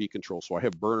GW6B control. So I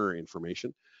have burner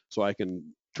information. So I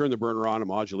can turn the burner on and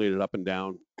modulate it up and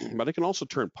down, but I can also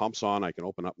turn pumps on. I can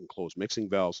open up and close mixing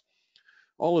valves.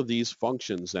 All of these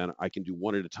functions then I can do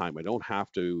one at a time. I don't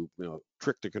have to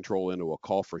trick the control into a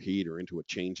call for heat or into a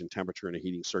change in temperature in a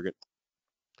heating circuit.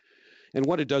 And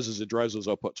what it does is it drives those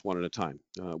outputs one at a time.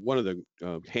 One of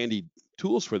the handy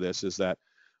tools for this is that,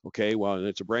 okay, well,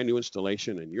 it's a brand new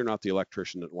installation and you're not the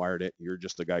electrician that wired it. You're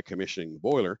just the guy commissioning the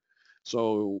boiler.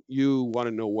 So you want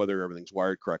to know whether everything's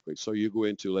wired correctly. So you go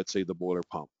into, let's say, the boiler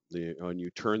pump, and you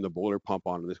turn the boiler pump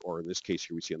on, or in this case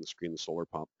here we see on the screen the solar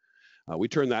pump. We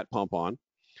turn that pump on,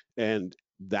 and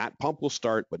that pump will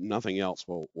start, but nothing else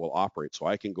will operate. So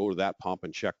I can go to that pump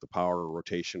and check the power or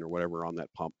rotation or whatever on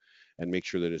that pump and make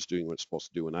sure that it's doing what it's supposed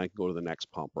to do. And I can go to the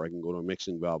next pump, or I can go to a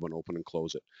mixing valve and open and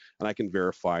close it. And I can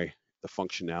verify the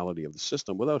functionality of the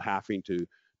system without having to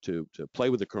play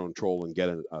with the control and get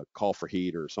a call for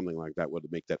heat or something like that would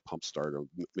make that pump start or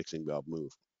mixing valve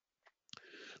move.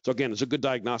 So again, it's a good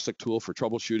diagnostic tool for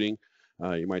troubleshooting.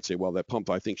 You might say, well, that pump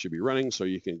I think should be running, so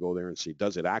you can go there and see,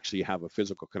 does it actually have a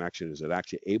physical connection? Is it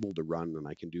actually able to run? And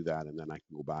I can do that, and then I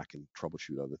can go back and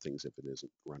troubleshoot other things if it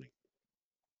isn't running.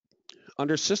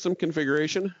 Under system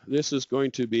configuration, this is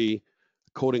going to be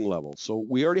coding level. So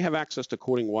we already have access to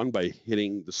coding 1 by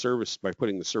hitting the service, by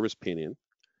putting the service pin in,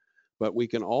 but we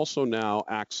can also now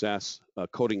access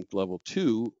coding level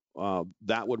 2.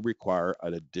 That would require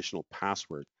an additional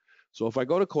password. So if I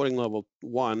go to coding level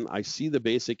 1, I see the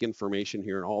basic information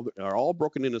here, and are all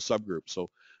broken into subgroups. So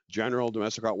general,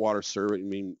 domestic hot water service. I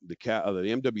mean, the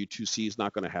MW2C is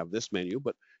not going to have this menu,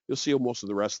 but you'll see most of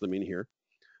the rest of them in here,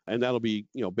 and that'll be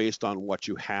based on what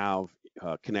you have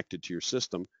connected to your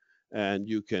system, and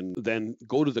you can then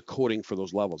go to the coding for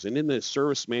those levels. And in the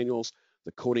service manuals,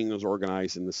 the coding is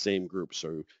organized in the same group.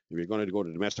 So if you're going to go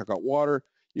to domestic hot water,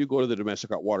 you go to the domestic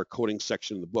hot water coding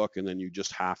section of the book, and then you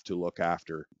just have to look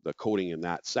after the coding in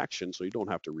that section, so you don't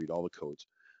have to read all the codes.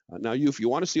 Now, if you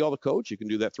want to see all the codes, you can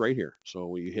do that right here.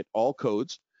 So you hit all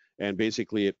codes, and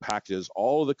basically it packages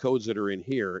all of the codes that are in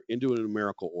here into a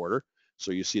numerical order,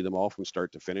 so you see them all from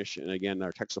start to finish. And again,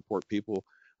 our tech support people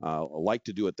like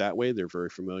to do it that way. They're very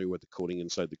familiar with the coding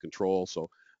inside the control, so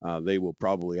they will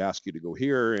probably ask you to go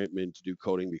here and to do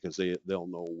coding because they'll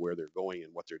know where they're going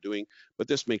and what they're doing. But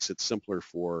this makes it simpler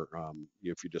for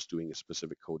if you're just doing a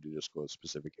specific code to just go to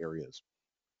specific areas.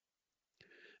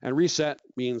 And reset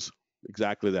means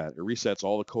exactly that. It resets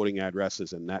all the coding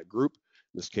addresses in that group,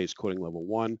 in this case coding level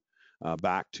 1,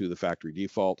 back to the factory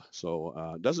default.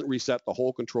 So it doesn't reset the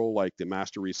whole control like the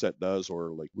master reset does or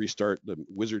like restart the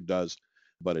wizard does,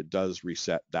 but it does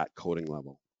reset that coding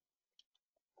level.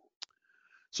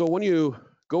 So when you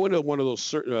go into one of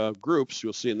those groups,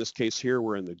 you'll see in this case here,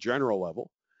 we're in the general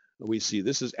level. we see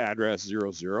this is address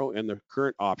 00, and the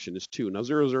current option is 2. Now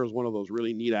 00 is one of those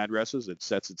really neat addresses. It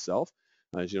sets itself.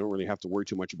 As you don't really have to worry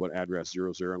too much about address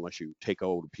 00 unless you take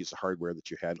out a piece of hardware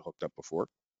that you had hooked up before.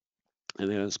 And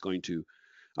then it's going to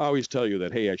always tell you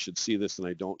that, hey, I should see this and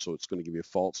I don't, so it's going to give you a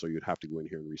fault, so you'd have to go in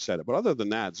here and reset it. But other than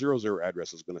that, 00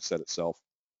 address is going to set itself.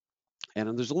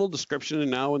 And there's a little description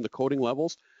now in the coding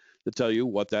levels to tell you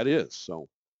what that is. So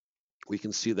we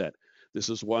can see that this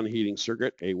is one heating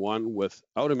circuit, A1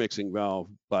 without a mixing valve,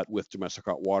 but with domestic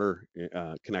hot water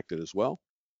connected as well.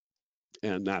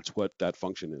 And that's what that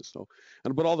function is. So,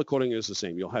 but all the coding is the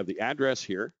same. You'll have the address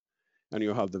here, and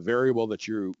you'll have the variable that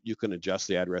you can adjust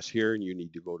the address here, and you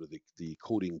need to go to the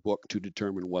coding book to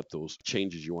determine what those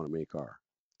changes you want to make are.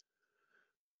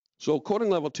 So coding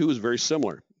level 2 is very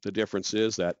similar. The difference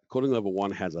is that coding level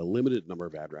 1 has a limited number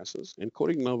of addresses, and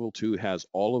coding level 2 has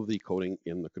all of the coding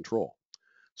in the control.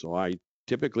 So I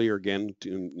typically, or again,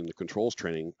 in the controls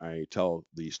training, I tell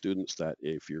the students that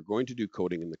if you're going to do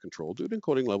coding in the control, do it in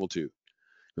coding level 2,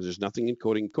 because there's nothing in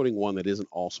coding 1 that isn't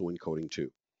also in coding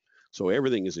 2. So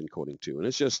everything is in coding 2, and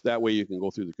it's just that way you can go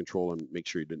through the control and make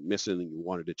sure you didn't miss anything you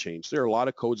wanted to change. There are a lot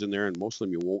of codes in there, and most of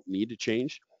them you won't need to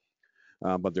change,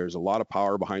 but there's a lot of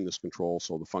power behind this control,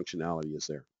 so the functionality is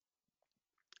there.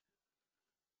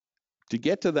 To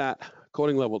get to that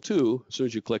coding level 2, as soon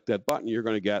as you click that button, you're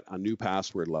going to get a new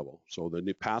password level. So the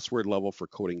new password level for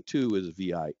coding 2 is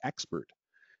VI Expert,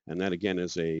 and that again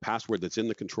is a password that's in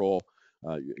the control.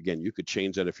 Again, you could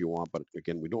change that if you want, but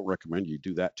again, we don't recommend you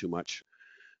do that too much.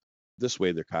 This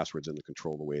way, the password's in the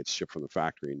control the way it's shipped from the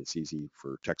factory, and it's easy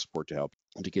for tech support to help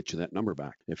to get you that number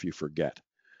back if you forget.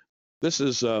 This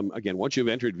is, again, once you've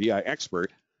entered VI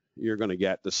Expert, you're going to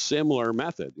get the similar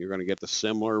method. You're going to get the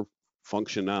similar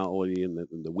functionality in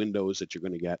the windows that you're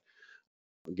going to get.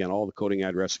 Again, all the coding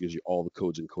address gives you all the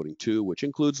codes in coding 2, which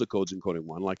includes the codes in coding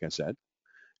 1, like I said.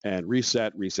 And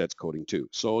reset resets coding 2.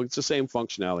 So it's the same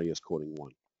functionality as coding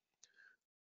 1.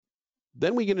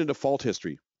 Then we get into fault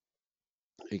history.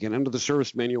 Again, under the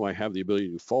service menu, I have the ability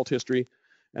to do fault history.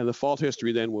 And the fault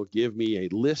history then will give me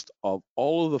a list of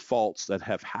all of the faults that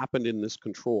have happened in this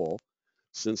control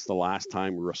since the last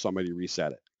time somebody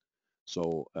reset it.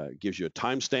 So it gives you a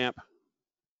timestamp,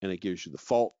 and it gives you the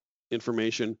fault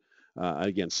information.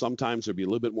 Again, sometimes there'll be a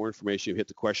little bit more information. You hit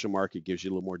the question mark, it gives you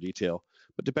a little more detail.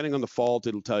 But depending on the fault,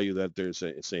 it'll tell you that there's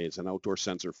say it's an outdoor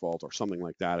sensor fault or something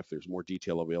like that if there's more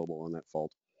detail available on that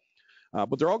fault.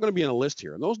 But they're all going to be in a list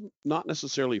here. And those not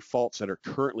necessarily faults that are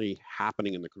currently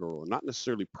happening in the control, not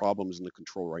necessarily problems in the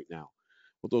control right now.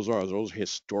 What those are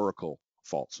historical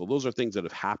faults. So those are things that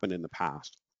have happened in the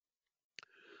past.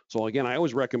 So again, I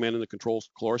always recommend in the controls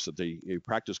course that you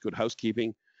practice good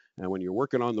housekeeping. And when you're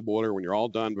working on the boiler, when you're all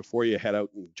done, before you head out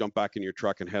and jump back in your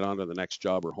truck and head on to the next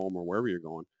job or home or wherever you're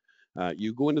going,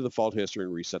 you go into the fault history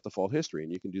and reset the fault history.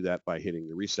 And you can do that by hitting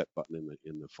the reset button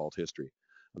in the fault history.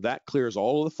 That clears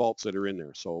all of the faults that are in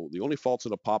there. So the only faults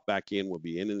that'll pop back in will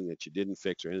be anything that you didn't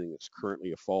fix or anything that's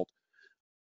currently a fault.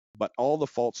 But all the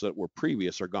faults that were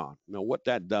previous are gone. Now what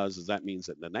that does is that means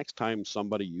that the next time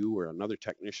somebody, you or another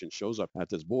technician, shows up at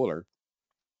this boiler,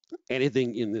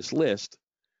 anything in this list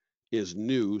is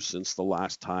new since the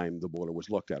last time the boiler was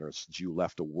looked at or since you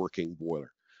left a working boiler.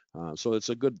 So it's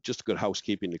just good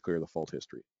housekeeping to clear the fault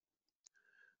history.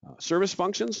 Service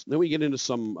functions, then we get into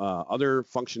some other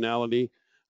functionality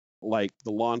like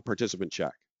the lawn participant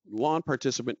check. Lawn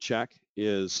participant check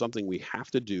is something we have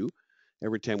to do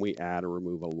every time we add or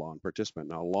remove a lawn participant.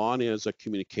 Now, lawn is a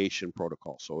communication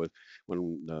protocol. So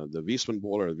when the Viessmann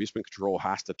boiler or the Viessmann control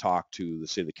has to talk to,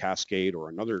 say, the Cascade or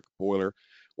another boiler,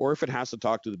 or if it has to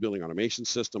talk to the building automation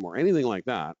system or anything like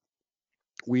that,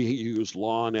 we use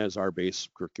lawn as our base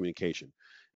for communication.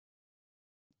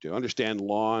 To understand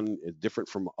lawn is different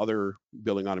from other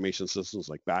building automation systems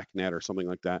like BACnet or something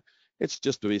like that. It's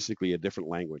just basically a different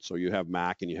language. So you have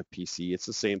Mac and you have PC. It's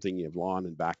the same thing. You have lawn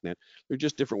and BACnet. They're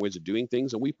just different ways of doing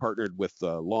things. And we partnered with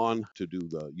lawn to do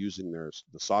using the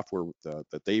software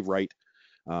that they write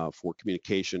for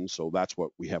communication. So that's what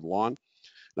we have lawn.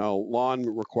 Now, lawn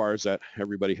requires that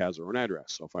everybody has their own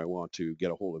address. So if I want to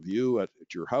get a hold of you at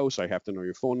your house, I have to know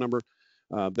your phone number.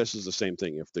 This is the same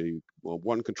thing. If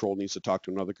one control needs to talk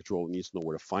to another control, it needs to know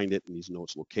where to find it, it needs to know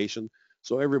its location.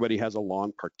 So everybody has a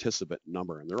lawn participant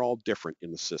number, and they're all different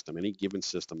in the system. Any given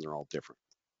system, they're all different.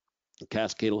 The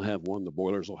Cascade will have one, the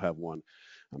boilers will have one,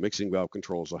 mixing valve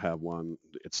controls will have one,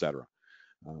 etc.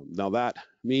 Now that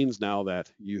means now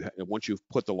that once you've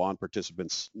put the lawn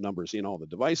participants numbers in all the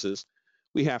devices,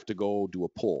 we have to go do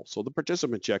a poll. So the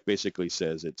participant check basically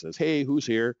says, hey, who's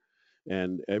here?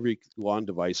 And every lawn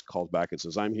device calls back and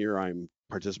says, I'm here, I'm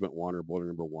participant 1 or boiler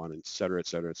number 1, et cetera,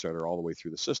 all the way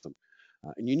through the system.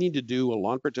 And you need to do a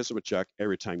lawn participant check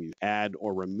every time you add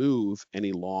or remove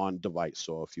any lawn device.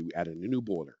 So if you added a new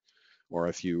boiler, or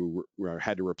if you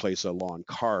had to replace a lawn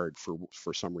card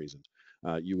for some reason,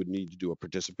 you would need to do a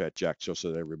participant check just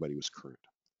so that everybody was current.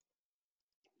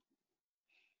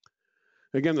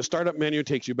 Again, the startup menu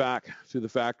takes you back to the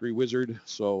factory wizard.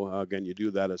 So again, you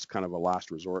do that as kind of a last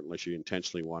resort unless you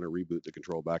intentionally want to reboot the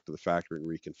control back to the factory and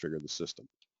reconfigure the system.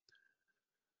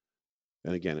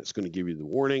 And again, it's going to give you the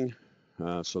warning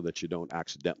so that you don't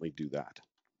accidentally do that.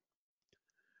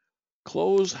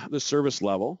 Close the service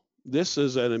level. This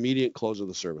is an immediate close of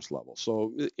the service level.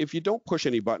 So if you don't push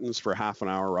any buttons for half an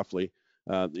hour roughly,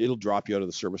 it'll drop you out of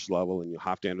the service level and you'll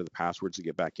have to enter the passwords to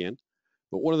get back in.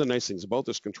 But one of the nice things about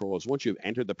this control is once you've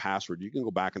entered the password, you can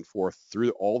go back and forth through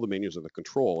all the menus of the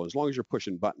control. As long as you're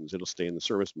pushing buttons, it'll stay in the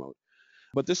service mode.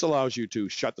 But this allows you to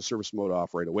shut the service mode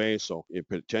off right away. So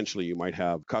potentially you might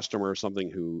have a customer or something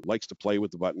who likes to play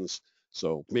with the buttons.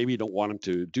 So maybe you don't want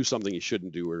them to do something you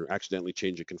shouldn't do or accidentally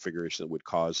change a configuration that would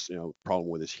cause a problem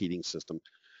with his heating system.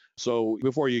 So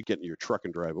before you get in your truck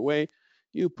and drive away,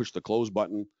 you push the close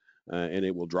button. And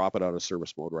it will drop it out of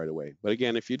service mode right away. But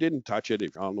again, if you didn't touch it,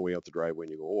 if you're on the way out the driveway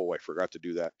and you go, oh, I forgot to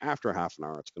do that, after half an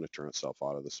hour, it's going to turn itself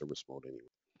out of the service mode anyway.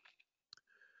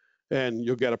 And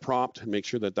you'll get a prompt and make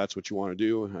sure that that's what you want to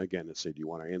do. Again, it say, do you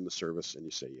want to end the service? And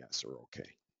you say yes or okay.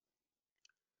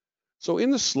 So in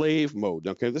the slave mode,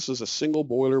 okay, this is a single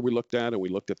boiler we looked at, and we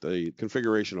looked at the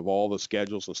configuration of all the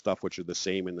schedules and stuff, which are the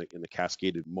same in the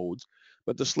cascaded modes.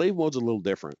 But the slave mode's a little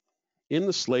different. In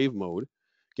the slave mode,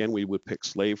 again, we would pick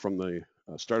slave from the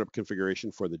startup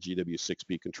configuration for the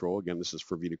GW6B control. Again, this is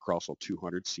for Vitocrossal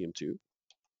 200 CM2.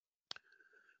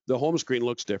 The home screen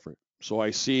looks different. So I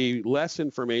see less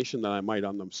information than I might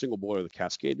on the single boiler of the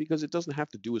Cascade because it doesn't have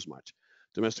to do as much.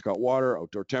 Domestic hot water,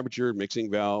 outdoor temperature,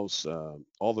 mixing valves,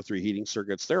 all the 3 heating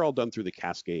circuits, they're all done through the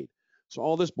Cascade. So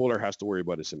all this boiler has to worry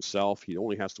about is himself. He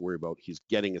only has to worry about he's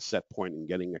getting a set point and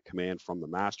getting a command from the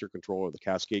master control or the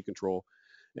Cascade control.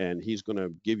 And he's going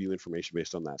to give you information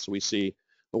based on that. So we see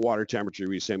the water temperature,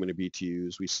 we see how many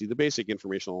BTUs, we see the basic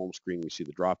information on the home screen, we see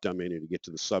the drop-down menu to get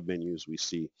to the sub-menus, we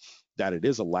see that it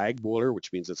is a lag boiler,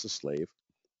 which means it's a slave,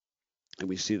 and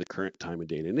we see the current time and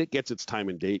date. And it gets its time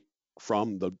and date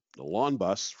from the lawn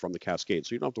bus from the Cascade.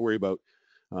 So you don't have to worry about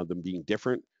them being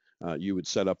different. You would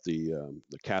set up the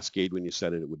Cascade when you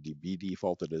set it. It would be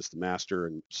defaulted as the master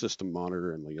and system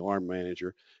monitor and the alarm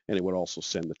manager, and it would also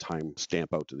send the time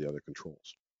stamp out to the other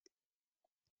controls.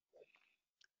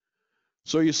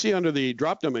 So you see under the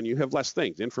drop-down menu, you have less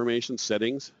things: information,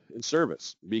 settings, and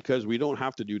service, because we don't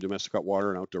have to do domestic hot water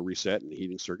and outdoor reset and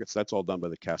heating circuits. That's all done by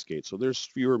the Cascade. So there's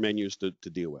fewer menus to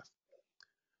deal with.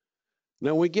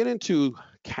 Now when we get into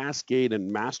Cascade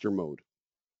and master mode,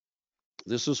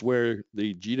 this is where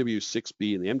the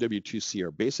GW6B and the MW2C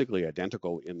are basically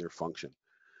identical in their function.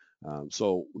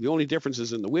 So the only difference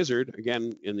is in the wizard.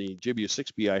 Again, in the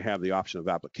GW6B, I have the option of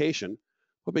application,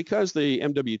 but because the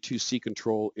MW2C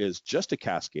control is just a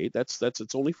Cascade, that's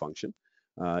its only function.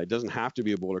 It doesn't have to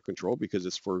be a boiler control because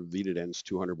it's for Vitodens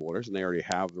 200 boilers, and they already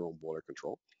have their own boiler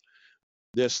control.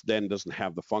 This then doesn't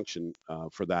have the function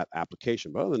for that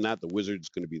application. But other than that, the wizard is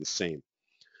going to be the same.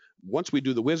 Once we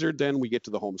do the wizard, then we get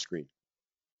to the home screen.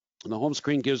 And the home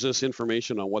screen gives us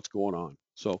information on what's going on.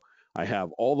 So I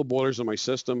have all the boilers in my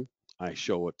system. I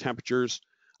show temperatures.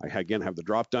 I again have the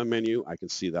drop-down menu. I can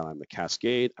see that I'm the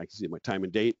Cascade. I can see my time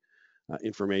and date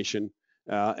information.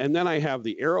 And then I have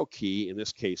the arrow key in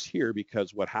this case here,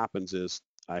 because what happens is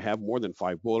I have more than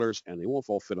 5 boilers and they won't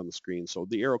all fit on the screen. So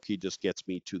the arrow key just gets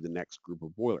me to the next group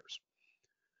of boilers.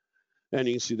 And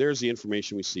you can see there's the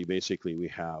information we see. Basically, we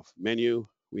have menu,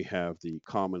 we have the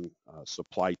common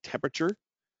supply temperature,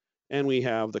 and we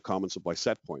have the common supply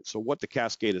set point. So what the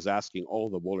Cascade is asking all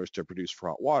of the boilers to produce for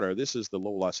hot water, this is the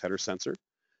low loss header sensor,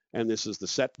 and this is the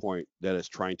set point that it's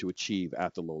trying to achieve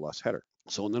at the low loss header.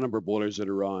 So the number of boilers that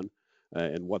are on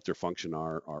and what their function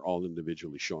are all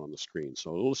individually shown on the screen.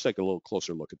 So let's take a little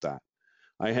closer look at that.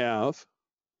 I have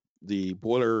the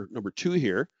boiler number 2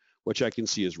 here, which I can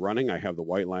see is running. I have the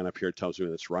white line up here, it tells me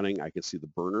that it's running. I can see the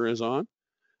burner is on.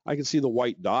 I can see the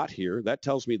white dot here. That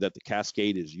tells me that the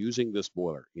Cascade is using this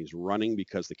boiler. He's running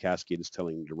because the Cascade is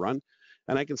telling him to run.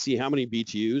 And I can see how many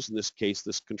BTUs. In this case,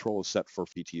 this control is set for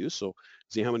BTUs. So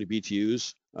see how many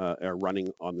BTUs are running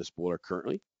on this boiler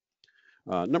currently.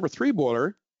 Number 3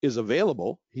 boiler is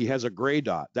available. He has a gray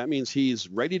dot. That means he's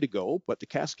ready to go, but the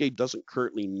Cascade doesn't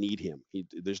currently need him.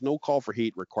 There's no call for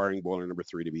heat requiring boiler number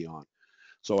 3 to be on.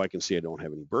 So I can see I don't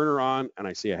have any burner on, and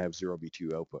I see I have 0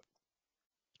 BTU output.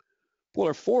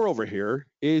 Boiler 4 over here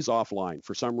is offline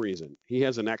for some reason. He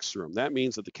has an X room. That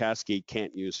means that the Cascade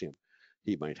can't use him.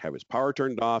 He might have his power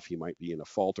turned off. He might be in a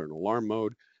fault or an alarm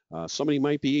mode. Somebody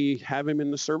might have him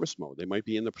in the service mode. They might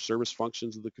be in the service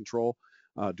functions of the control,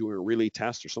 doing a relay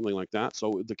test or something like that.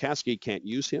 So the cascade can't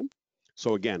use him.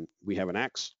 So again, we have an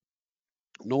X,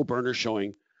 no burner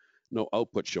showing, no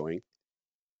output showing.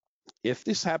 If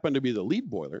this happened to be the lead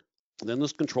boiler, then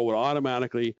this control would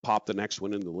automatically pop the next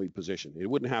one in the lead position. It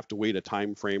wouldn't have to wait a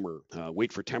time frame or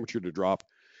wait for temperature to drop.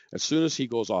 As soon as he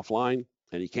goes offline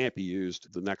and he can't be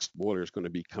used, the next boiler is going to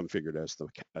be configured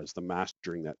as the master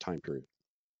during that time period.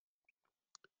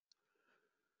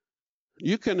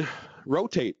 You can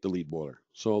rotate the lead boiler.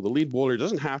 So the lead boiler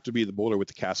doesn't have to be the boiler with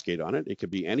the cascade on it. It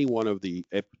could be any one of the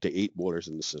up to 8 boilers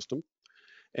in the system.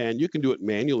 And you can do it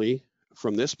manually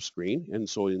from this screen. And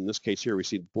so in this case here, we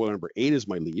see boiler number 8 is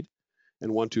my lead,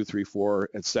 and 1, 2, 3, 4,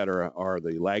 etc. are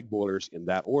the lag boilers in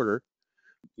that order.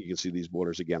 You can see these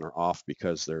boilers again are off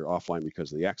because they're offline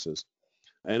because of the X's.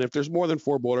 And if there's more than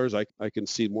 4 boilers, I can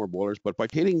see more boilers, but by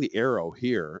hitting the arrow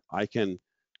here, I can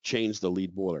change the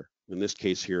lead boiler. In this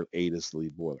case here, 8 is the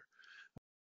lead boiler.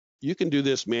 You can do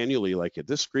this manually like at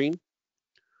this screen,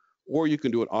 or you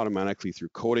can do it automatically through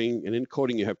coding. And in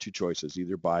coding, you have 2 choices,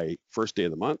 either by first day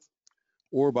of the month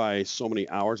or by so many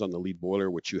hours on the lead boiler,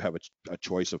 which you have a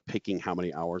choice of picking how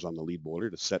many hours on the lead boiler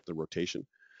to set the rotation.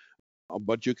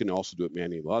 But you can also do it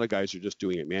manually. A lot of guys are just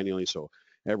doing it manually. So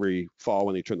every fall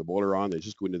when they turn the boiler on, they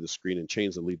just go into the screen and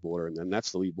change the lead boiler. And then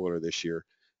that's the lead boiler this year.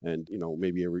 And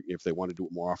maybe if they want to do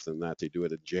it more often than that, they do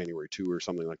it in January 2 or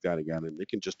something like that again. And they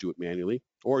can just do it manually,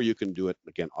 or you can do it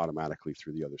again automatically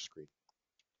through the other screen.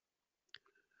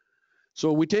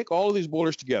 So we take all of these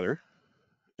boilers together.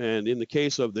 And in the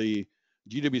case of the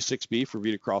GW6B for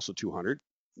Vitocrossal 200,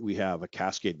 we have a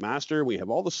cascade master. We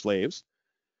have all the slaves.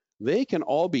 They can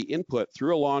all be input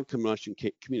through a lawn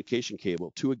communication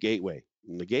cable to a gateway.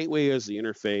 And the gateway is the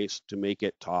interface to make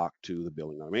it talk to the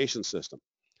building automation system.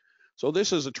 So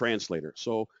this is a translator.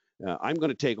 So I'm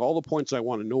going to take all the points I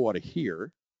want to know out of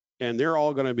here, and they're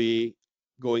all going to be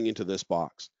going into this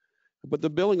box. But the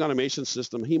building automation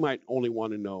system, he might only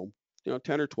want to know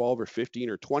 10 or 12 or 15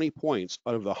 or 20 points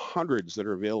out of the hundreds that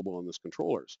are available in this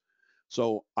controllers.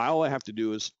 So all I have to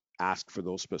do is ask for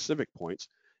those specific points.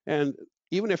 And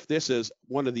even if this is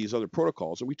one of these other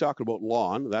protocols, and we talk about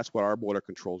LAN, that's what our boiler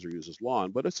controls are used as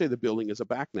LAN, but let's say the building is a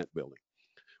BACnet building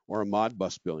or a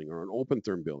Modbus building or an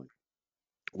OpenTherm building.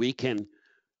 We can,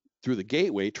 through the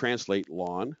gateway, translate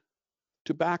LAN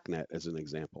to BACnet as an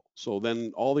example. So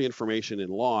then all the information in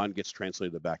LAN gets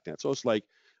translated to BACnet. So it's like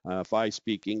if I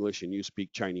speak English and you speak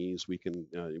Chinese, we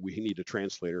need a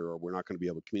translator, or we're not going to be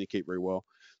able to communicate very well.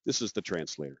 This is the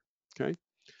translator. Okay,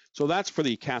 so that's for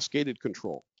the cascaded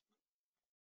control.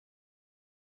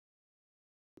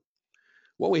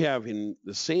 What we have in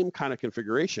the same kind of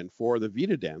configuration for the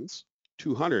Vitodens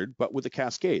 200, but with the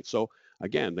cascade. So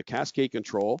again, the cascade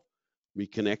control, we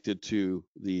connected to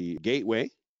the gateway,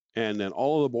 and then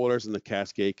all of the boilers in the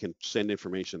cascade can send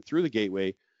information through the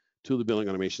gateway to the building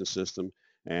automation system.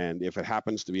 And if it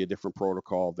happens to be a different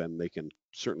protocol, then they can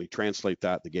certainly translate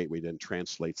that. The gateway then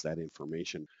translates that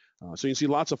information. So you can see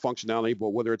lots of functionality, but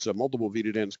whether it's a multiple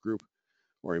Vitodens group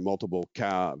or a multiple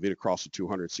Vitocrossal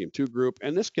 200 CM2 group,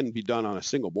 and this can be done on a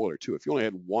single boiler too. If you only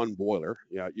had one boiler,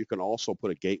 you can also put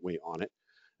a gateway on it,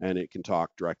 and it can talk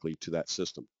directly to that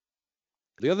system.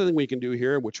 The other thing we can do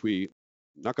here, which we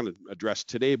not going to address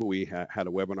today, but we had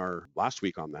a webinar last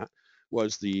week on that,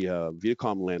 was the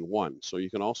Vitocom LAN 1. So you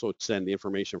can also send the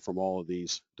information from all of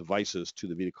these devices to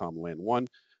the Vitocom LAN 1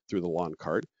 through the LAN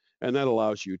card. And that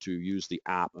allows you to use the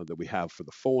app that we have for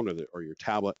the phone or your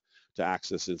tablet to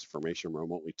access information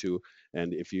remotely too.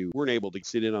 And if you weren't able to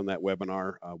sit in on that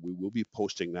webinar, we will be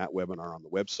posting that webinar on the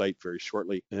website very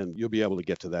shortly, and you'll be able to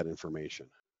get to that information.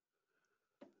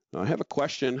 Now, I have a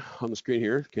question on the screen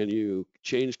here. Can you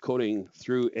change coding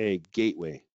through a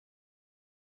gateway?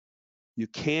 You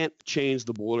can't change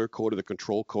the boiler code or the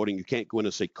control coding. You can't go in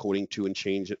and say coding to and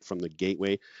change it from the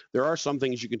gateway. There are some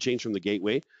things you can change from the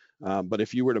gateway, but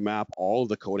if you were to map all of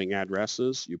the coding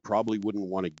addresses, you probably wouldn't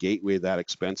want a gateway that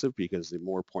expensive, because the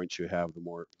more points you have, the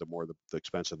more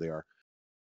expensive they are.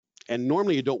 And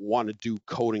normally you don't want to do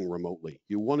coding remotely.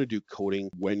 You want to do coding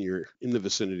when you're in the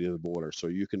vicinity of the boiler, so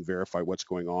you can verify what's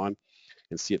going on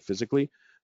and see it physically.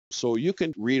 So you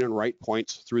can read and write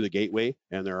points through the gateway,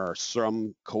 and there are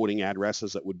some coding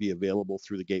addresses that would be available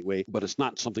through the gateway, but it's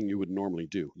not something you would normally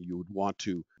do. You would want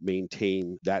to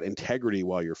maintain that integrity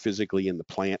while you're physically in the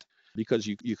plant, because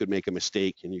you could make a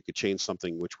mistake and you could change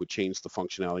something which would change the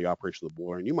functionality operation of the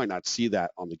boiler, and you might not see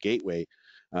that on the gateway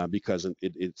because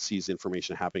it sees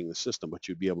information happening in the system, but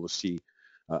you'd be able to see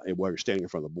while you're standing in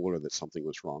front of the boiler that something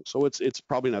was wrong. So it's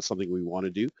probably not something we want to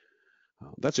do.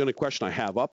 That's the only question I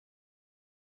have up.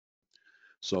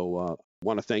 So I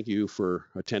want to thank you for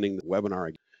attending the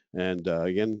webinar. And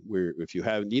again, if you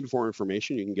have need for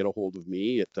information, you can get a hold of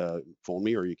me at phone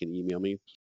me, or you can email me.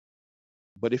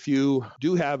 But if you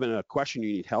do have a question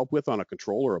you need help with on a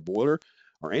controller, a boiler,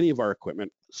 or any of our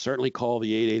equipment, certainly call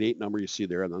the 888 number you see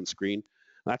there on the screen.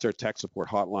 That's our tech support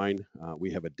hotline.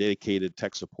 We have a dedicated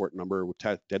tech support number,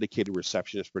 dedicated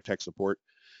receptionist for tech support.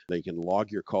 They can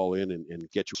log your call in and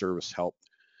get your service help.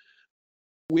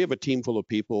 We have a team full of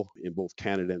people in both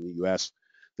Canada and the US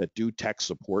that do tech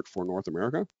support for North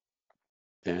America,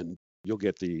 and you'll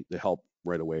get the help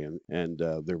right away. And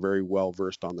they're very well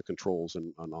versed on the controls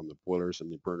and on the boilers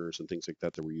and the burners and things like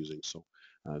that we're using. So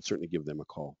certainly give them a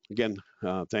call. Again,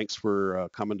 thanks for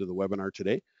coming to the webinar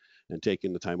today and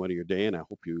taking the time out of your day, and I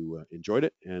hope you enjoyed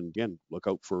it. And again, look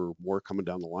out for more coming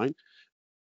down the line.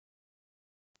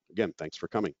 Again, thanks for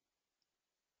coming.